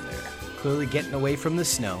breather there. Clearly getting away from the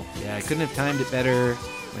snow. Yeah, I couldn't have timed it better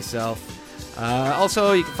myself.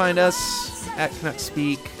 Also, you can find us at Canucks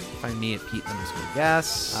Speak. Find me at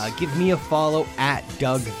Pete_Gas. Give me a follow at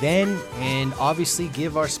Doug Venn, and obviously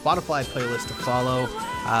give our Spotify playlist a follow.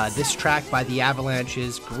 This track by the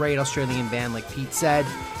Avalanches, great Australian band, like Pete said,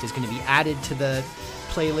 is going to be added to the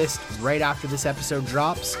playlist right after this episode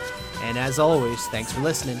drops. And as always, thanks for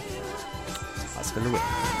listening. I'll see Hasta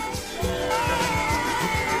luego.